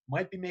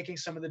 Might be making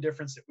some of the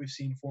difference that we've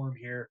seen for him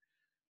here.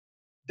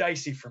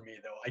 Dicey for me,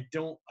 though.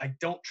 I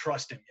don't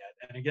trust him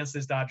yet. And against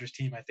this Dodgers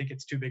team, I think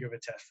it's too big of a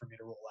test for me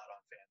to roll out on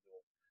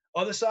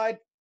FanDuel. Other side,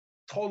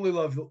 totally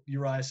love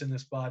Urias in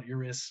this spot.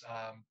 Urias.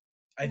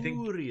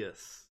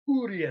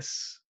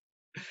 Urias.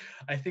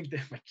 I think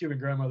that my Cuban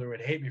grandmother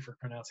would hate me for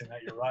pronouncing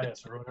that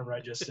Urias or whatever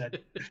I just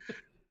said.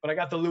 But I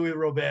got the Louis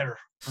Robert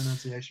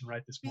pronunciation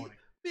right this morning.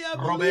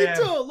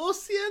 Diabolito, lo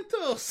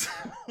siento.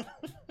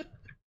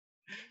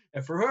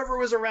 And for whoever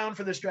was around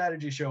for the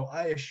strategy show,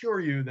 I assure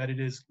you that it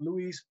is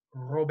Luis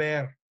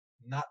Robert,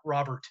 not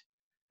Robert.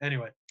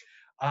 Anyway.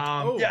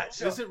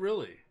 Is it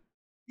really?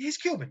 He's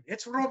Cuban.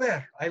 It's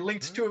Robert. I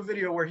linked to a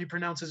video where he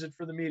pronounces it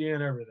for the media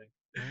and everything.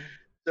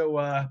 So,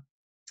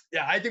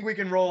 I think we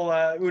can roll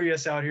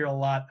Urias out here a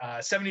lot.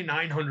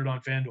 7,900 on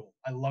FanDuel.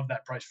 I love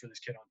that price for this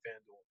kid on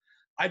FanDuel.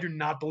 I do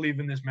not believe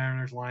in this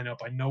Mariners lineup.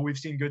 I know we've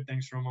seen good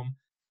things from him.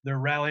 They're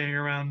rallying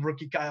around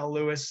rookie Kyle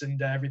Lewis and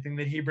everything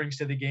that he brings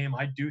to the game.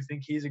 I do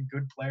think he's a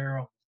good player.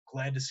 I'm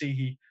glad to see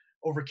he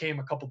overcame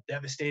a couple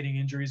devastating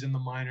injuries in the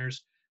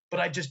minors. But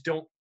I just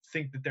don't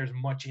think that there's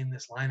much in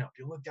this lineup.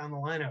 You look down the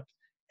lineup,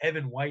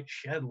 Evan White,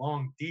 Shed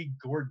Long, D.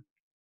 Gordon.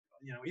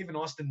 Even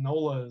Austin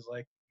Nola is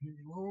like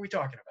who are we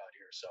talking about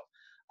here? So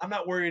I'm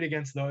not worried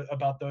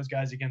about those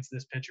guys against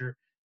this pitcher.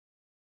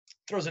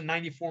 Throws a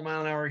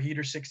 94-mile-an-hour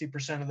heater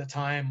 60% of the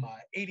time,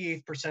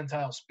 88th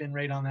percentile spin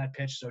rate on that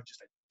pitch, so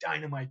just a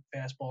dynamite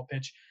fastball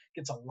pitch.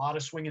 Gets a lot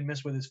of swing and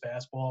miss with his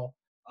fastball.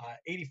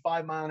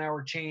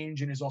 85-mile-an-hour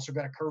change, and has also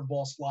got a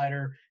curveball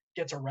slider.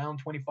 Gets around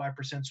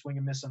 25% swing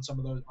and miss on some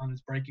of those on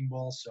his breaking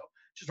balls. So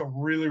just a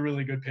really,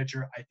 really good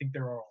pitcher. I think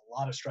there are a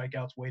lot of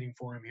strikeouts waiting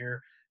for him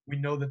here. We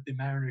know that the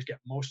Mariners get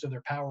most of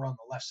their power on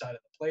the left side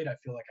of the plate. I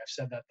feel like I've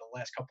said that the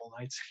last couple of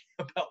nights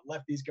about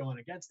lefties going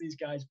against these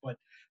guys. But,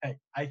 hey,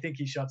 I think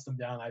he shuts them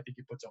down. I think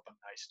he puts up a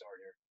nice start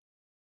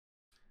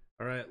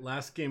here. All right,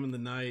 last game of the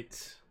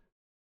night.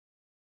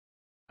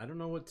 I don't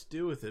know what to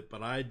do with it,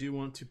 but I do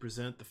want to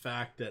present the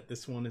fact that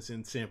this one is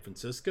in San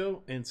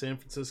Francisco. And San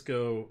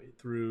Francisco,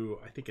 through,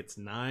 I think it's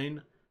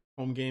 9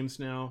 home games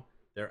now,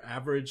 their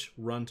average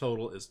run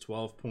total is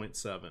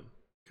 12.7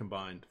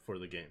 combined for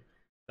the game.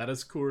 That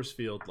is Coors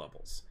Field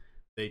levels.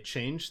 They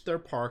changed their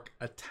park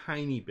a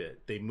tiny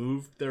bit. They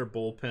moved their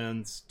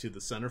bullpens to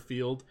the center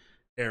field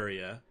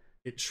area.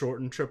 It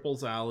shortened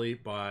Triple's Alley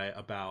by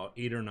about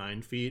 8 or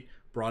 9 feet,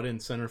 brought in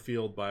center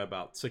field by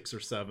about 6 or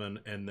 7,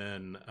 and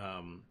then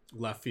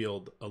left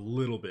field a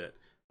little bit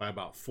by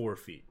about 4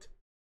 feet.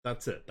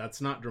 That's it. That's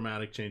not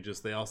dramatic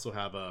changes. They also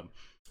have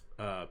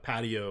a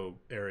patio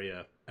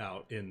area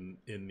out in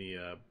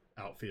the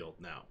outfield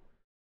now.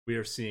 We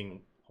are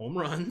seeing home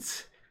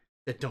runs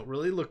that don't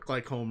really look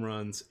like home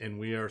runs, and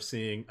we are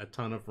seeing a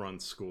ton of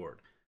runs scored.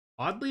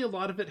 Oddly, a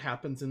lot of it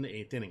happens in the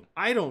 8th inning.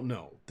 I don't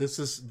know. This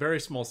is very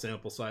small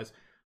sample size.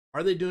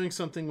 Are they doing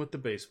something with the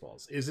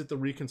baseballs? Is it the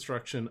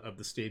reconstruction of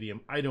the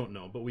stadium? I don't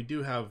know, but we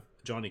do have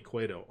Johnny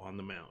Cueto on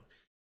the mound.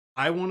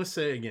 I want to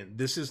say again,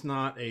 this is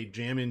not a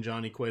jam in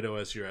Johnny Cueto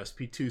as your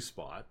SP2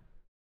 spot.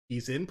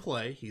 He's in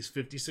play. He's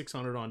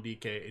 5,600 on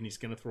DK, and he's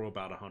going to throw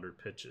about 100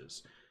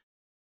 pitches.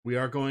 We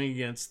are going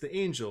against the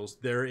Angels.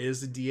 There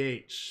is a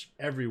DH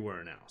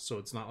everywhere now, so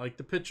it's not like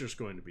the pitcher's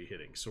going to be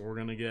hitting. So we're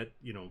going to get,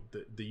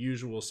 the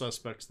usual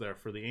suspects there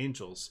for the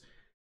Angels.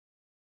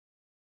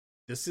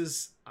 This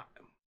is,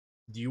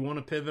 do you want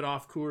to pivot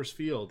off Coors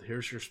Field?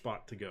 Here's your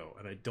spot to go.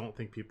 And I don't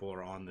think people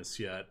are on this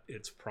yet.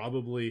 It's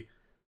probably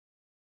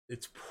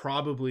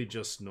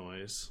just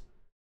noise.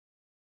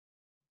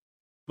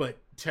 But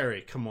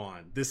Terry, come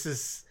on.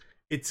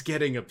 It's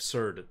getting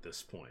absurd at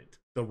this point.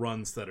 The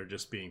runs that are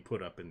just being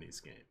put up in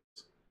these games.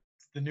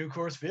 It's the new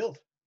Coors Field.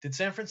 Did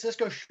San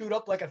Francisco shoot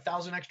up like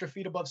 1,000 extra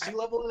feet above sea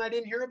level and I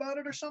didn't hear about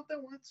it or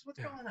something? What's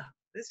going on?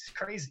 This is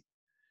crazy.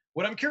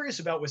 What I'm curious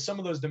about with some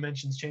of those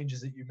dimensions changes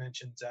that you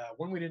mentioned,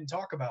 one we didn't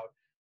talk about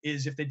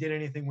is if they did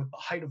anything with the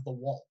height of the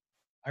wall.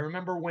 I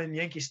remember when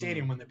Yankee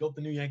Stadium, when they built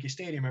the new Yankee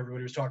Stadium,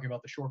 everybody was talking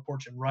about the short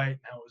porch and right and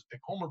how it was Big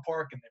Homer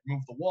Park and they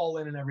moved the wall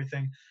in and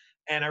everything.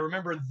 And I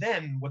remember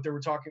then what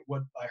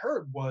I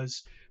heard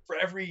was for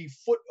every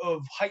foot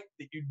of height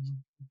that you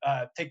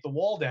take the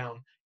wall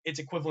down, it's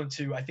equivalent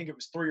to, I think it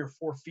was 3 or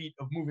 4 feet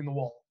of moving the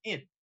wall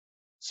in.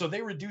 So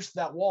they reduced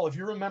that wall. If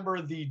you remember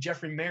the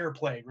Jeffrey Mayer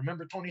play,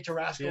 remember Tony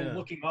Tarasco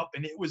looking up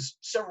and it was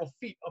several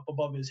feet up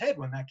above his head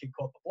when that kid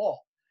caught the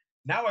ball.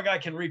 Now a guy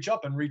can reach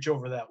up and reach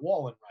over that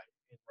wall in right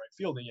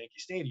field in Yankee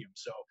Stadium.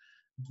 So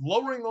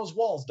lowering those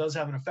walls does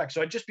have an effect.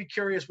 So I'd just be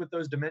curious with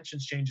those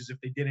dimensions changes if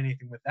they did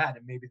anything with that,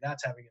 and maybe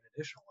that's having an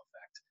additional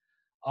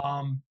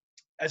effect.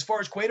 As far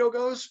as Cueto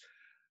goes,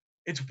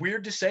 it's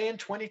weird to say in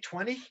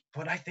 2020,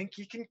 but I think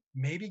he can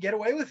maybe get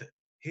away with it.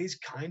 He's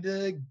kind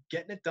of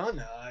getting it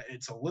done.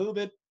 It's a little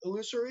bit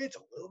illusory. It's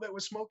a little bit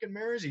with smoke and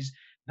mirrors. He's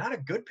not a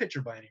good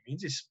pitcher by any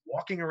means. He's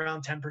walking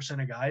around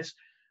 10% of guys,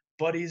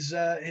 but his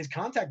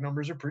contact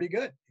numbers are pretty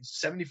good. He's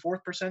 74th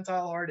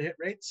percentile hard hit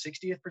rate,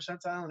 60th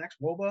percentile in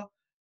xWOBA,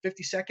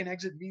 52nd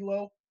exit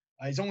velo.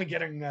 He's only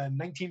getting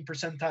 19th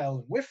percentile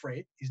in whiff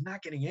rate. He's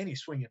not getting any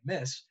swing and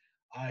miss.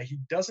 He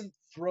doesn't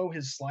throw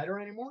his slider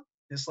anymore.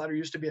 His slider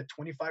used to be at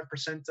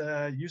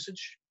 25%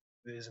 usage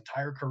his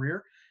entire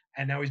career,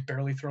 and now he's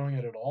barely throwing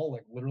it at all,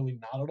 like literally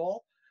not at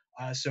all.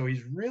 So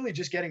he's really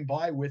just getting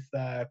by with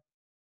 29%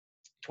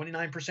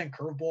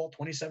 curveball,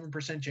 27%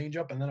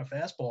 changeup, and then a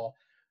fastball.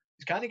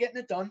 He's kind of getting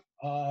it done.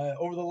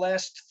 Over the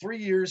last 3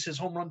 years, his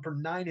home run per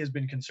 9 has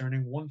been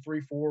concerning,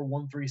 134,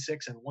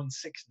 136, and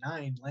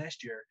 169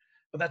 last year.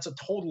 But that's a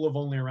total of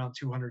only around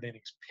 200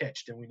 innings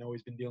pitched, and we know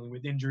he's been dealing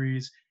with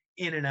injuries,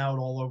 in and out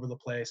all over the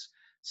place.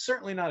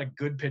 Certainly not a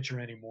good pitcher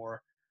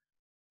anymore.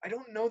 I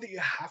don't know that you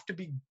have to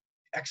be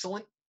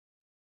excellent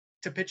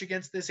to pitch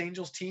against this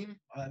Angels team.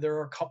 There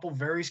are a couple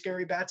very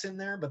scary bats in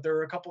there, but there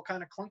are a couple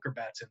kind of clunker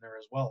bats in there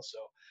as well. So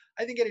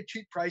I think at a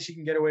cheap price, you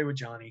can get away with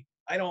Johnny.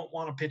 I don't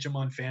want to pitch him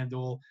on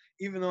FanDuel,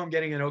 even though I'm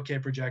getting an okay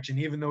projection,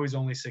 even though he's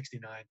only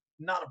 69.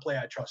 Not a play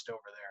I trust over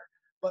there.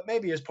 But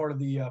maybe as part of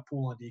the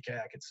pool on DK,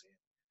 I could see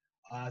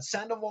it.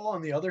 Sandoval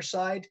on the other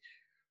side,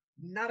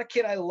 not a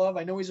kid I love.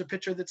 I know he's a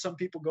pitcher that some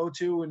people go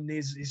to, and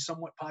he's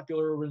somewhat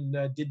popular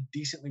and did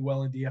decently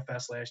well in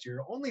DFS last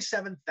year. Only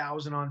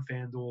 7,000 on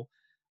FanDuel.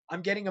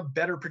 I'm getting a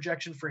better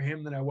projection for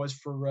him than I was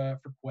for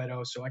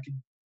Cueto, so I could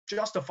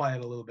justify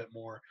it a little bit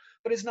more.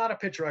 But it's not a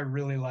pitcher I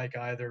really like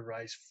either.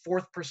 He's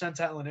 4th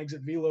percentile in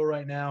exit velo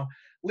right now.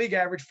 League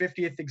average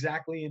 50th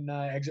exactly in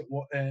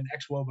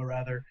xWOBA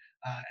rather,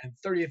 and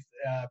 30th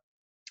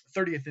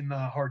in the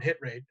hard hit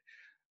rate.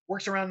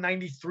 Works around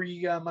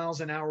 93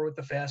 miles an hour with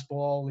the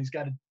fastball. He's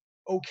got an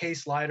okay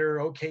slider,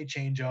 okay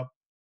changeup,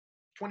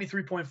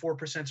 23.4%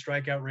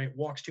 strikeout rate,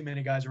 walks too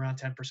many guys, around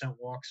 10%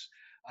 walks,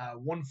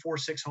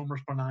 146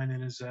 homers per 9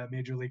 in his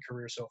major league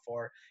career so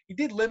far. He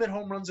did limit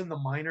home runs in the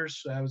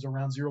minors. It was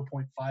around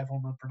 0.5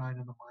 home run per 9 in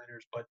the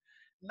minors, but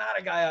not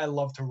a guy I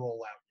love to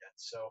roll out yet.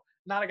 So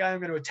not a guy I'm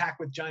going to attack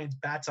with Giants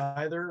bats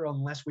either,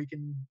 unless we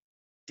can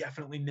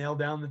definitely nail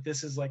down that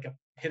this is like a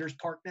hitter's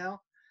park now.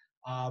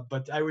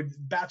 But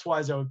bats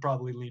wise, I would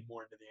probably lean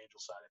more into the Angel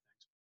side of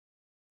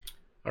things.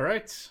 All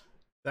right.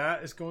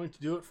 That is going to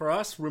do it for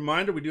us.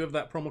 Reminder, we do have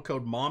that promo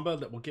code MAMBA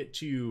that will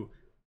get you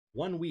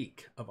 1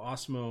 week of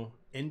Osmo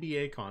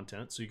NBA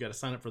content. So you got to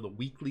sign up for the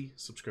weekly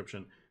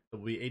subscription. It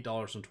will be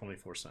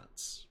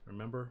 $8.24.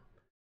 Remember,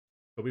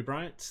 Kobe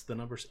Bryant, the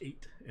number's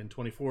 8 and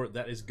 24.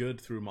 That is good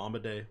through Mamba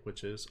Day,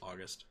 which is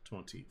August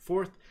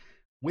 24th.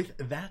 With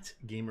that,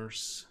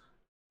 gamers,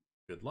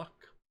 good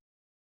luck.